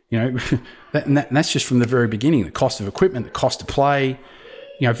 That's just from the very beginning. The cost of equipment, the cost to play,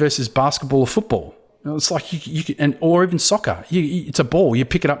 versus basketball or football. It's like you can, or even soccer. It's a ball. You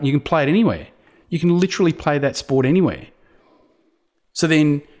pick it up and you can play it anywhere. You can literally play that sport anywhere. So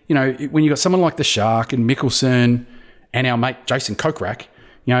then, when you got someone like the Shark and Mickelson and our mate Jason Kokrak,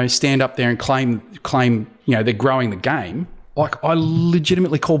 stand up there and claim, they're growing the game. Like, I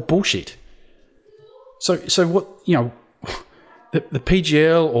legitimately call bullshit. So what, the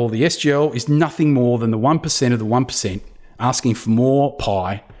PGL or the SGL is nothing more than the 1% of the 1% asking for more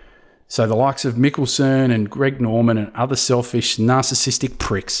pie. So the likes of Mickelson and Greg Norman and other selfish, narcissistic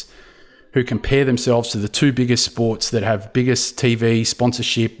pricks who compare themselves to the two biggest sports that have biggest TV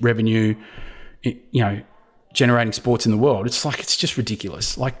sponsorship revenue, generating sports in the world. It's just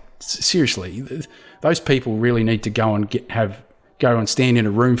ridiculous. Like, seriously, those people really need to go and stand in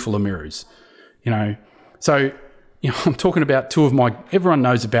a room full of mirrors. So I'm talking about everyone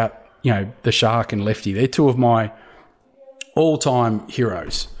knows about the Shark and Lefty. They're two of my all-time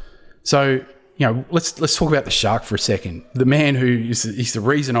heroes. So let's talk about the Shark for a second. The man he's the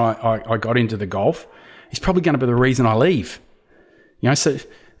reason I got into the golf. He's probably going to be the reason I leave. So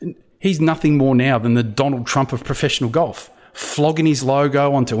he's nothing more now than the Donald Trump of professional golf, flogging his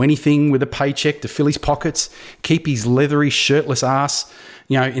logo onto anything with a paycheck to fill his pockets, keep his leathery, shirtless ass,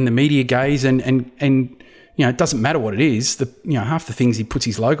 in the media gaze, and it doesn't matter what it is. Half the things he puts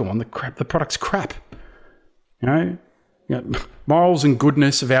his logo on, the product's crap. Morals and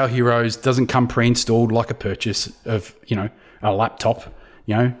goodness of our heroes doesn't come pre-installed like a purchase of, a laptop.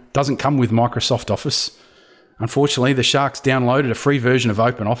 Doesn't come with Microsoft Office. Unfortunately, the Sharks downloaded a free version of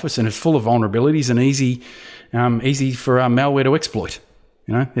Open Office and it's full of vulnerabilities and easy for malware to exploit.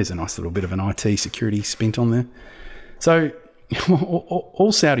 There's a nice little bit of an IT security spin on there. So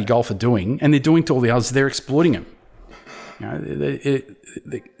all Saudi Golf are doing, and they're doing to all the others, they're exploiting them.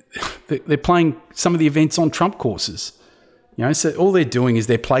 They're playing some of the events on Trump courses. So all they're doing is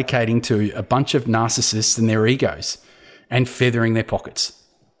they're placating to a bunch of narcissists and their egos and feathering their pockets.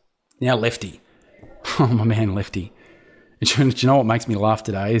 Now Lefty. Oh, my man Lefty. And do you know what makes me laugh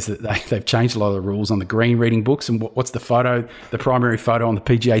today is that they've changed a lot of the rules on the green reading books. And what's the photo, the primary photo on the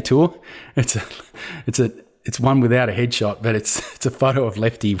PGA Tour? It's one without a headshot, but it's a photo of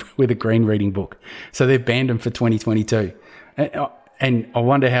Lefty with a green reading book. So they've banned him for 2022. And I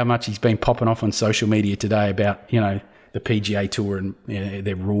wonder how much he's been popping off on social media today about, the PGA Tour and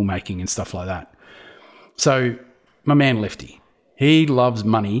their rule making and stuff like that. So my man Lefty, he loves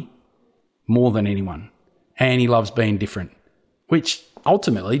money more than anyone, and he loves being different, which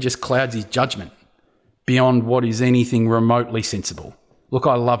ultimately just clouds his judgment beyond what is anything remotely sensible. Look,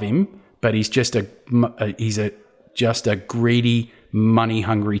 I love him, but he's just a greedy, money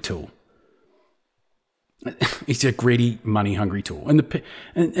hungry tool. He's a greedy, money-hungry tool.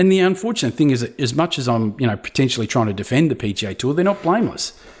 And the unfortunate thing is that as much as I'm, potentially trying to defend the PGA Tour, they're not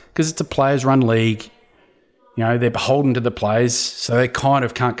blameless because it's a players-run league. They're beholden to the players, so they kind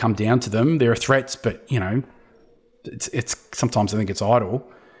of can't come down to them. There are threats, but, it's sometimes I think it's idle.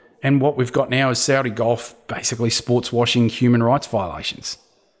 And what we've got now is Saudi golf basically sports washing human rights violations,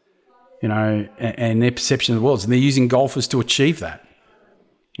 you know, and their perception of the world. And they're using golfers to achieve that,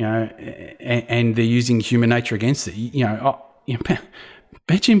 you know, and they're using human nature against it.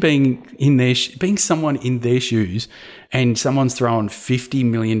 Imagine being someone in their shoes and someone's throwing $50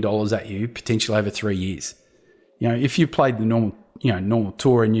 million at you, potentially over 3 years. You know, if you played the normal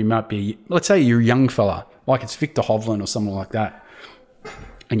tour and you might be, let's say you're a young fella, like it's Victor Hovland or someone like that,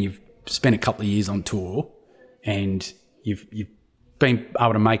 and you've spent a couple of years on tour and you've been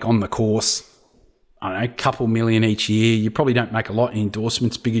able to make on the course, I don't know, a couple million each year. You probably don't make a lot in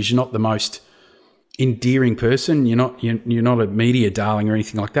endorsements because you're not the most endearing person. You're not a media darling or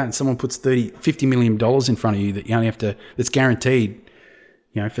anything like that. And someone puts $50 million in front of you that you only have to, that's guaranteed,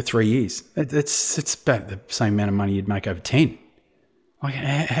 you know, for 3 years. It's about the same amount of money you'd make over 10. Like,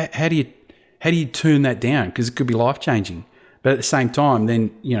 how do you turn that down? Because it could be life changing. But at the same time,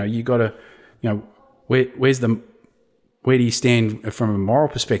 then, you know, you got to, you know, where do you stand from a moral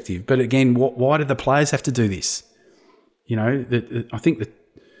perspective? But again, why do the players have to do this? You know, I think that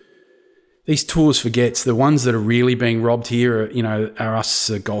these tours forgets the ones that are really being robbed here are us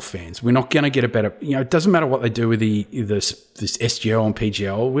golf fans. We're not going to get a better, you know, it doesn't matter what they do with this SGL and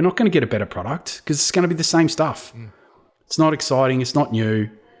PGL. We're not going to get a better product because it's going to be the same stuff. It's not exciting. It's not new.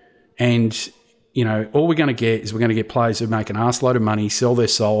 And, you know, all we're going to get is we're going to get players who make an arseload of money, sell their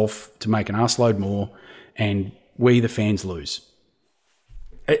soul to make an arseload more, and we, the fans, lose.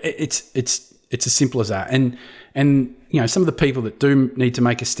 It's as simple as that. And you know, some of the people that do need to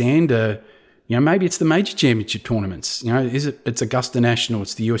make a stand are, you know, maybe it's the major championship tournaments. You know, it's Augusta National,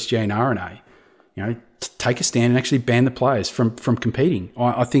 it's the USGA and RNA. You know, take a stand and actually ban the players from competing.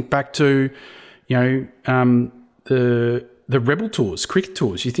 I think back to, you know, the Rebel Tours, cricket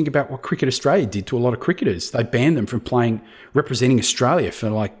tours. You think about what Cricket Australia did to a lot of cricketers. They banned them from representing Australia for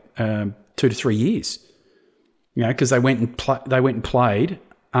like 2 to 3 years. You know, because they went and played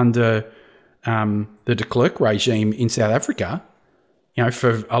under the de Klerk regime in South Africa, you know,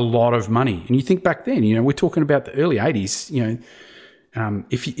 for a lot of money. And you think back then, you know, we're talking about the early 80s, you know,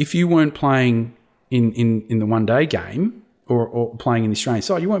 if you weren't playing in the one-day game or playing in the Australian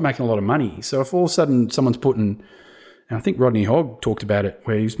side, you weren't making a lot of money. So if all of a sudden someone's putting, and I think Rodney Hogg talked about it,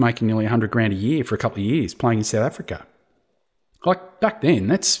 where he was making nearly $100,000 a year for a couple of years playing in South Africa. Like back then,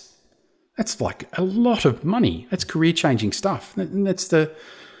 that's like a lot of money. That's career-changing stuff. And that's the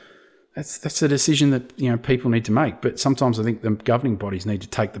decision that, you know, people need to make. But sometimes I think the governing bodies need to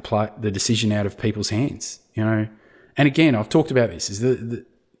take the decision out of people's hands. You know, and again, I've talked about this. Is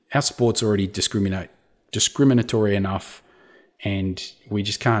our sport's already discriminatory enough, and we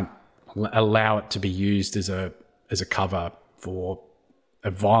just can't allow it to be used as a cover for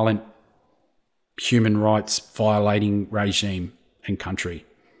a violent human rights violating regime and country.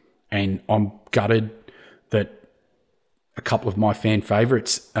 And I'm gutted that a couple of my fan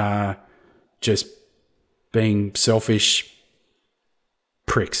favourites are just being selfish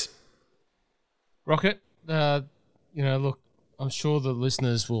pricks. Rocket, you know, look, I'm sure the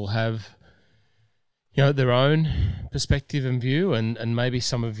listeners will have, you know, their own perspective and view, and maybe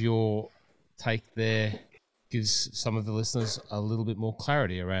some of your take there gives some of the listeners a little bit more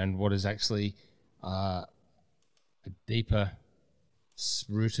clarity around what is actually a deeper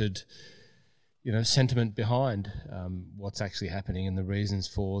rooted, you know, sentiment behind what's actually happening and the reasons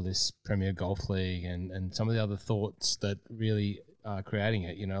for this Premier Golf League and some of the other thoughts that really are creating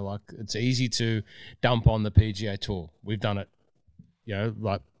it. You know, like, it's easy to dump on the PGA Tour. We've done it, you know,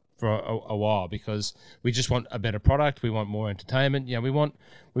 like for a while, because we just want a better product. We want more entertainment. You know,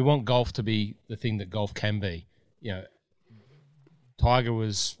 we want golf to be the thing that golf can be. You know, Tiger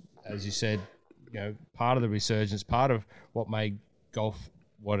was, as you said, you know, part of the resurgence, part of what made golf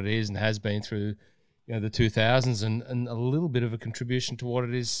what it is and has been through, you know, the 2000s, and a little bit of a contribution to what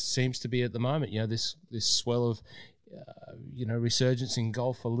it seems to be at the moment. You know, this swell of you know, resurgence in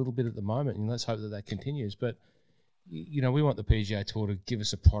golf a little bit at the moment, and let's hope that continues. But you know, we want the PGA Tour to give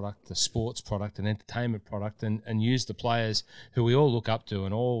us a product, a sports product, an entertainment product, and use the players who we all look up to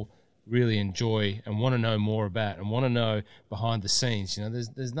and all really enjoy and want to know more about and want to know behind the scenes. You know,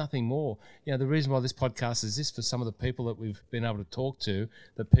 there's nothing more. You know, the reason why this podcast is this, for some of the people that we've been able to talk to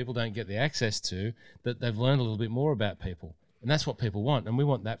that people don't get the access to, that they've learned a little bit more about people. And that's what people want. And we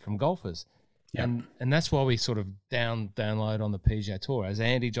want that from golfers. Yep. And that's why we sort of download on the PGA Tour, as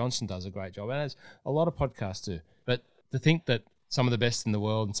Andy Johnson does a great job, and as a lot of podcasts do. But to think that some of the best in the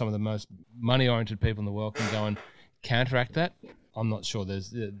world and some of the most money-oriented people in the world can go and counteract that, I'm not sure.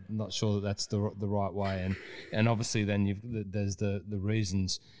 Not sure that that's the right way. And obviously then there's the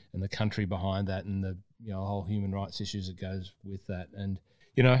reasons and the country behind that, and the, you know, whole human rights issues that goes with that. And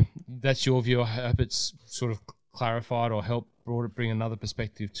that's your view. I hope it's sort of clarified or bring another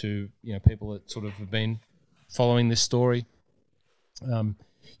perspective to people that sort of have been following this story.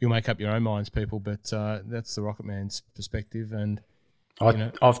 You'll make up your own minds, people, but that's the Rocket Man's perspective. And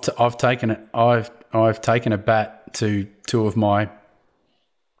I've taken a bat to two of my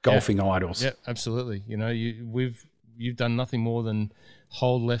golfing idols. Yeah, absolutely. You've done nothing more than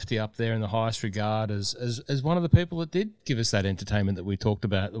hold Lefty up there in the highest regard as one of the people that did give us that entertainment that we talked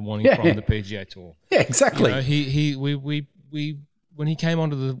about, the wanting from the PGA Tour. Yeah, exactly. We when he came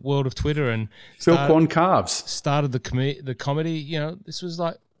onto the world of Twitter and Phil Calves started the comedy, this was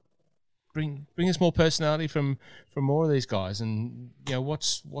like bring us more personality from more of these guys, and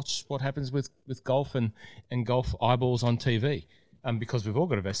watch what happens with golf and golf eyeballs on TV, because we've all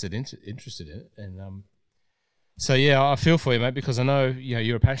got a vested interest in it, and so yeah, I feel for you, mate, because I know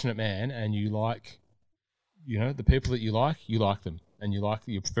you're a passionate man and you like the people that you like them, and you're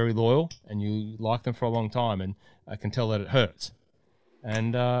very loyal and you like them for a long time, and I can tell that it hurts.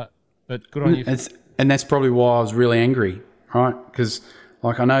 And but good on you. And that's probably why I was really angry, right? Because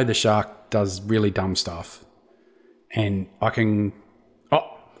I know the Shark does really dumb stuff, and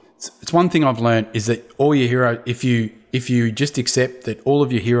it's one thing I've learned is that all your heroes, if you just accept that all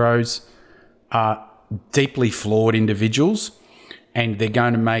of your heroes are deeply flawed individuals and they're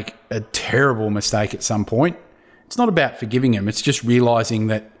going to make a terrible mistake at some point, it's not about forgiving them. It's just realizing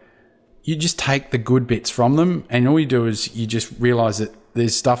that you just take the good bits from them, and all you do is you just realize that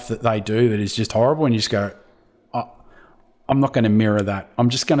there's stuff that they do that is just horrible, and you just go, I'm not going to mirror that. I'm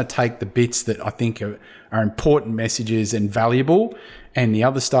just going to take the bits that I think are important messages and valuable, and the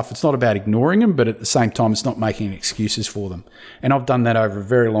other stuff, it's not about ignoring them, but at the same time, it's not making excuses for them. And I've done that over a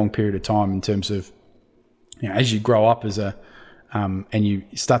very long period of time in terms of, as you grow up as and you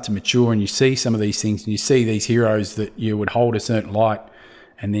start to mature and you see some of these things and you see these heroes that you would hold a certain light,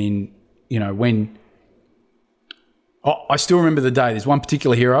 and then, when I still remember the day, there's one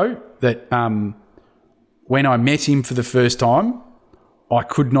particular hero that when I met him for the first time, I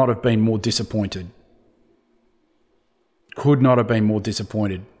could not have been more disappointed.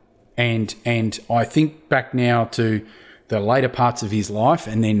 And I think back now to the later parts of his life,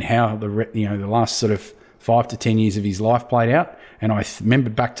 and then how the last sort of 5 to 10 years of his life played out. And I remember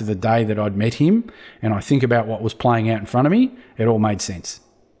back to the day that I'd met him, and I think about what was playing out in front of me. It all made sense.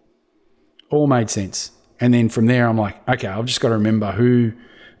 And then from there, I'm like, okay, I've just got to remember who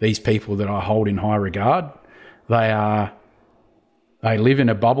these people that I hold in high regard. They live in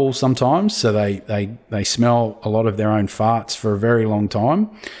a bubble sometimes, so they smell a lot of their own farts for a very long time,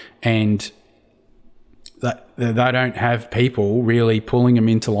 and that they don't have people really pulling them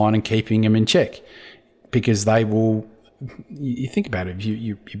into line and keeping them in check, because they will. You think about it,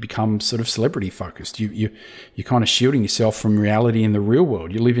 you become sort of celebrity focused. You're kind of shielding yourself from reality in the real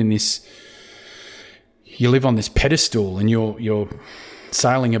world. You live on this pedestal, and you're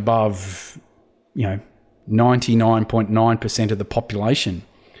sailing above, 99.9% of the population.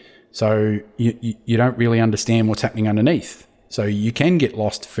 So you don't really understand what's happening underneath. So you can get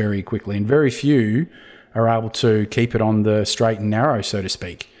lost very quickly, and very few are able to keep it on the straight and narrow, so to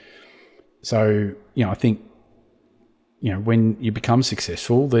speak. So, I think, when you become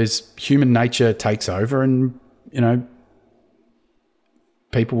successful, there's human nature takes over, and,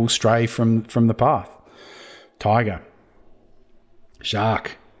 people will stray from the path. Tiger,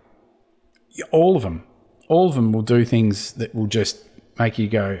 Shark, all of them will do things that will just make you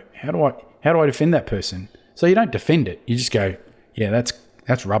go, how do I defend that person? So you don't defend it. You just go, yeah, that's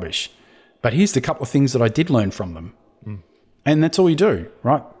rubbish. But here's the couple of things that I did learn from them. And that's all you do,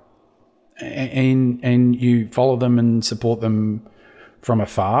 right? And you follow them and support them from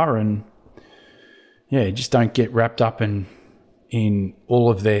afar, and just don't get wrapped up in all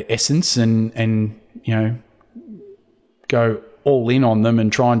of their essence and go all in on them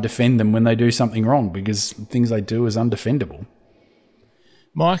and try and defend them when they do something wrong, because things they do is undefendable.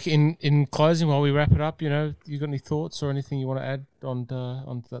 Mike, in closing, while we wrap it up, you got any thoughts or anything you want to add on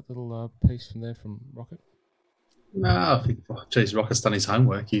that little piece from there from Rocket? No, I think, Rocket's done his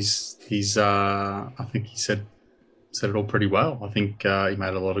homework. He's I think he said it all pretty well. I think he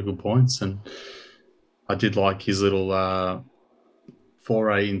made a lot of good points, and I did like his little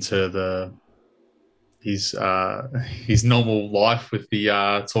foray into his normal life with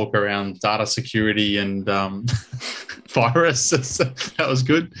the talk around data security and viruses. That was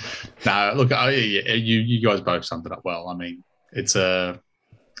good. No, look, you guys both summed it up well. I mean, it's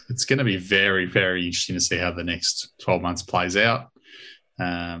going to be very, very interesting to see how the next 12 months plays out.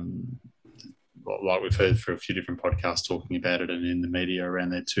 Like we've heard for a few different podcasts talking about it, and in the media around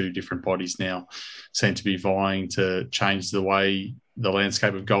there, two different bodies now seem to be vying to change the way the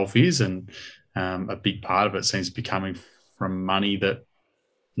landscape of golf is, and a big part of it seems to be coming from money that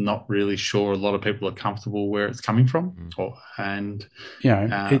not really sure a lot of people are comfortable where it's coming from.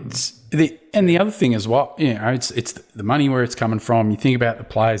 It's the other thing as well. It's the money where it's coming from. You think about the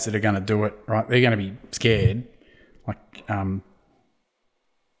players that are going to do it, right? They're going to be scared. Like,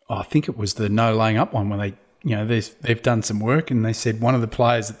 I think it was the no laying up one where they've done some work and they said one of the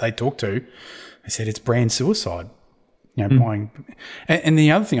players that they talked to, they said it's brand suicide. Buying. And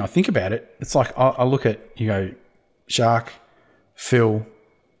the other thing I think about it, it's like I look at Shark, Phil,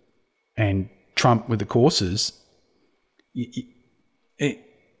 and Trump with the courses. You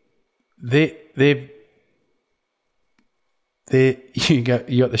got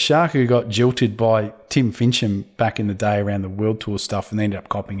the Shark who got jilted by Tim Fincham back in the day around the World Tour stuff and they ended up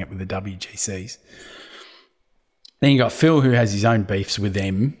copying it with the WGCs. Then you got Phil who has his own beefs with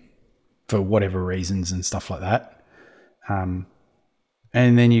them for whatever reasons and stuff like that.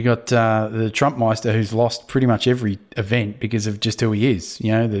 And then you got the Trumpmeister who's lost pretty much every event because of just who he is.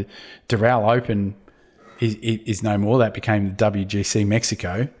 The Doral Open is no more. That became the WGC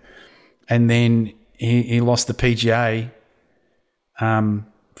Mexico. And then he lost the PGA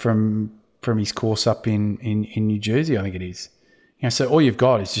from his course up in New Jersey, I think it is. So all you've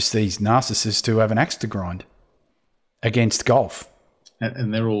got is just these narcissists who have an axe to grind against golf.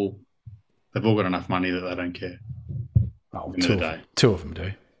 And they've all got enough money that they don't care. Oh, two of them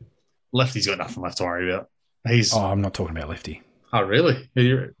do. Lefty's got nothing left to worry about. I'm not talking about Lefty. Oh, really?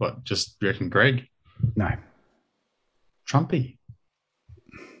 What? Just you reckon Greg? No. Trumpy.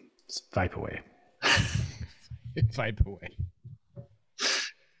 It's vaporware. Vaporware.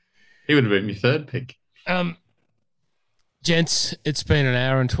 He would have been my third pick. Gents, it's been an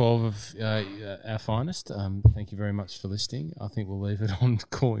hour and 12 of our finest. Thank you very much for listening. I think we'll leave it on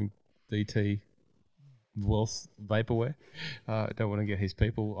calling DT Wealth Vaporware. Don't want to get his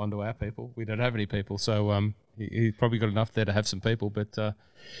people onto our people. We don't have any people, so he's probably got enough there to have some people. But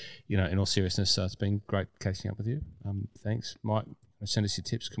in all seriousness, it's been great catching up with you. Thanks, Mike. Send us your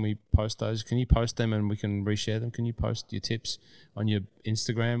tips. Can we post those? Can you post them and we can reshare them? Can you post your tips on your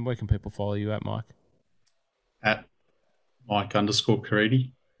Instagram? Where can people follow you at, Mike? At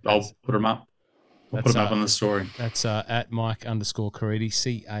Mike_Caridi. I'll put them up. I'll put them up on the story. That's at Mike_Caridi,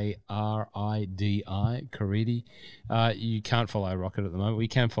 Caridi, Caridi. You can't follow Rocket at the moment. We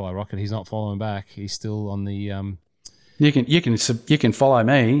can follow Rocket. He's not following back. He's still on the. You can follow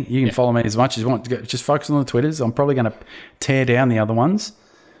me. You can follow me as much as you want. Just focus on the Twitters. I'm probably going to tear down the other ones.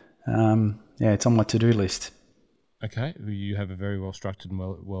 It's on my to-do list. Okay, you have a very well structured and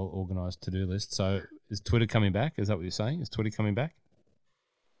well organised to-do list. So is Twitter coming back? Is that what you're saying? Is Twitter coming back?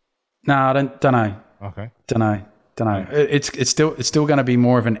 No, I don't know. Okay. Don't know. It's still going to be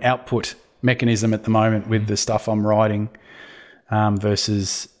more of an output mechanism at the moment with the stuff I'm writing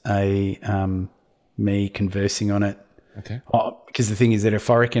versus me conversing on it. Okay. Because the thing is that if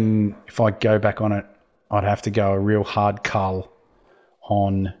I go back on it, I'd have to go a real hard cull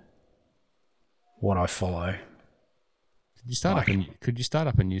on what I follow. Could you start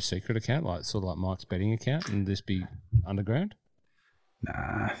up a new secret account, sort of like Mike's betting account, and this be underground?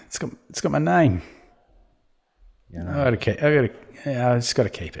 Nah, it's got my name. Yeah, I just got to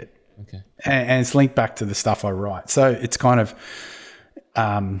keep it. Okay. And it's linked back to the stuff I write, so it's kind of,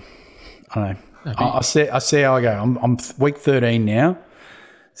 I don't know. I see how I go. I'm week 13 now,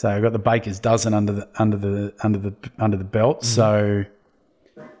 so I've got the baker's dozen under the belt. Mm-hmm. So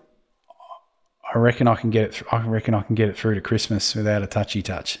I reckon I can get it. I reckon I can get it through to Christmas without a touchy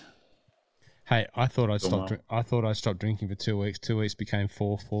touch. Hey, I thought I stopped drinking for 2 weeks. 2 weeks became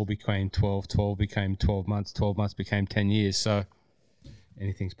 4. 4 became 12. 12 became 12 months. 12 months became 10 years. So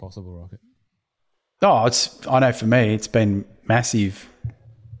anything's possible, Rocket. I know for me it's been massive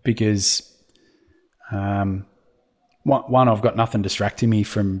because one, I've got nothing distracting me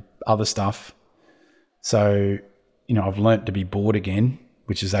from other stuff. So, I've learnt to be bored again,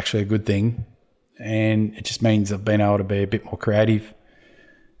 which is actually a good thing. And it just means I've been able to be a bit more creative.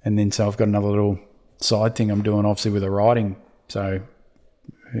 And then so I've got another little side thing I'm doing, obviously, with the writing. So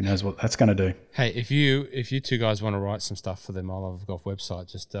who knows what that's going to do. Hey, if you two guys want to write some stuff for the My Love of Golf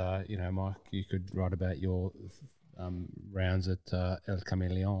website, just, Mike, you could write about your rounds at El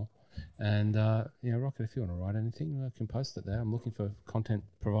Camaleon. And, Rocket, if you want to write anything, I can post it there. I'm looking for content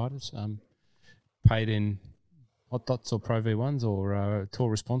providers, paid in Hot Dots or Pro V1s or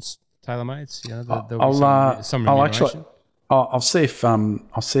Tour Response TaylorMades. I'll see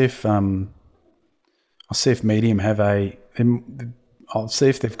if Medium have I'll see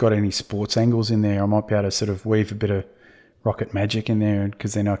if they've got any sports angles in there. I might be able to sort of weave a bit of Rocket magic in there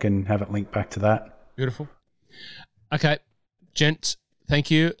because then I can have it linked back to that. Beautiful. Okay. Gents, thank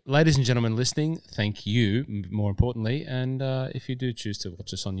you. Ladies and gentlemen listening, thank you, more importantly. And if you do choose to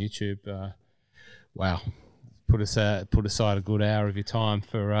watch us on YouTube, wow, put aside a good hour of your time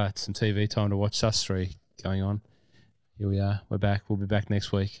for some TV time to watch us three going on. Here we are. We're back. We'll be back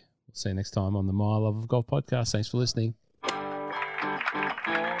next week. We'll see you next time on the My Love of Golf podcast. Thanks for listening.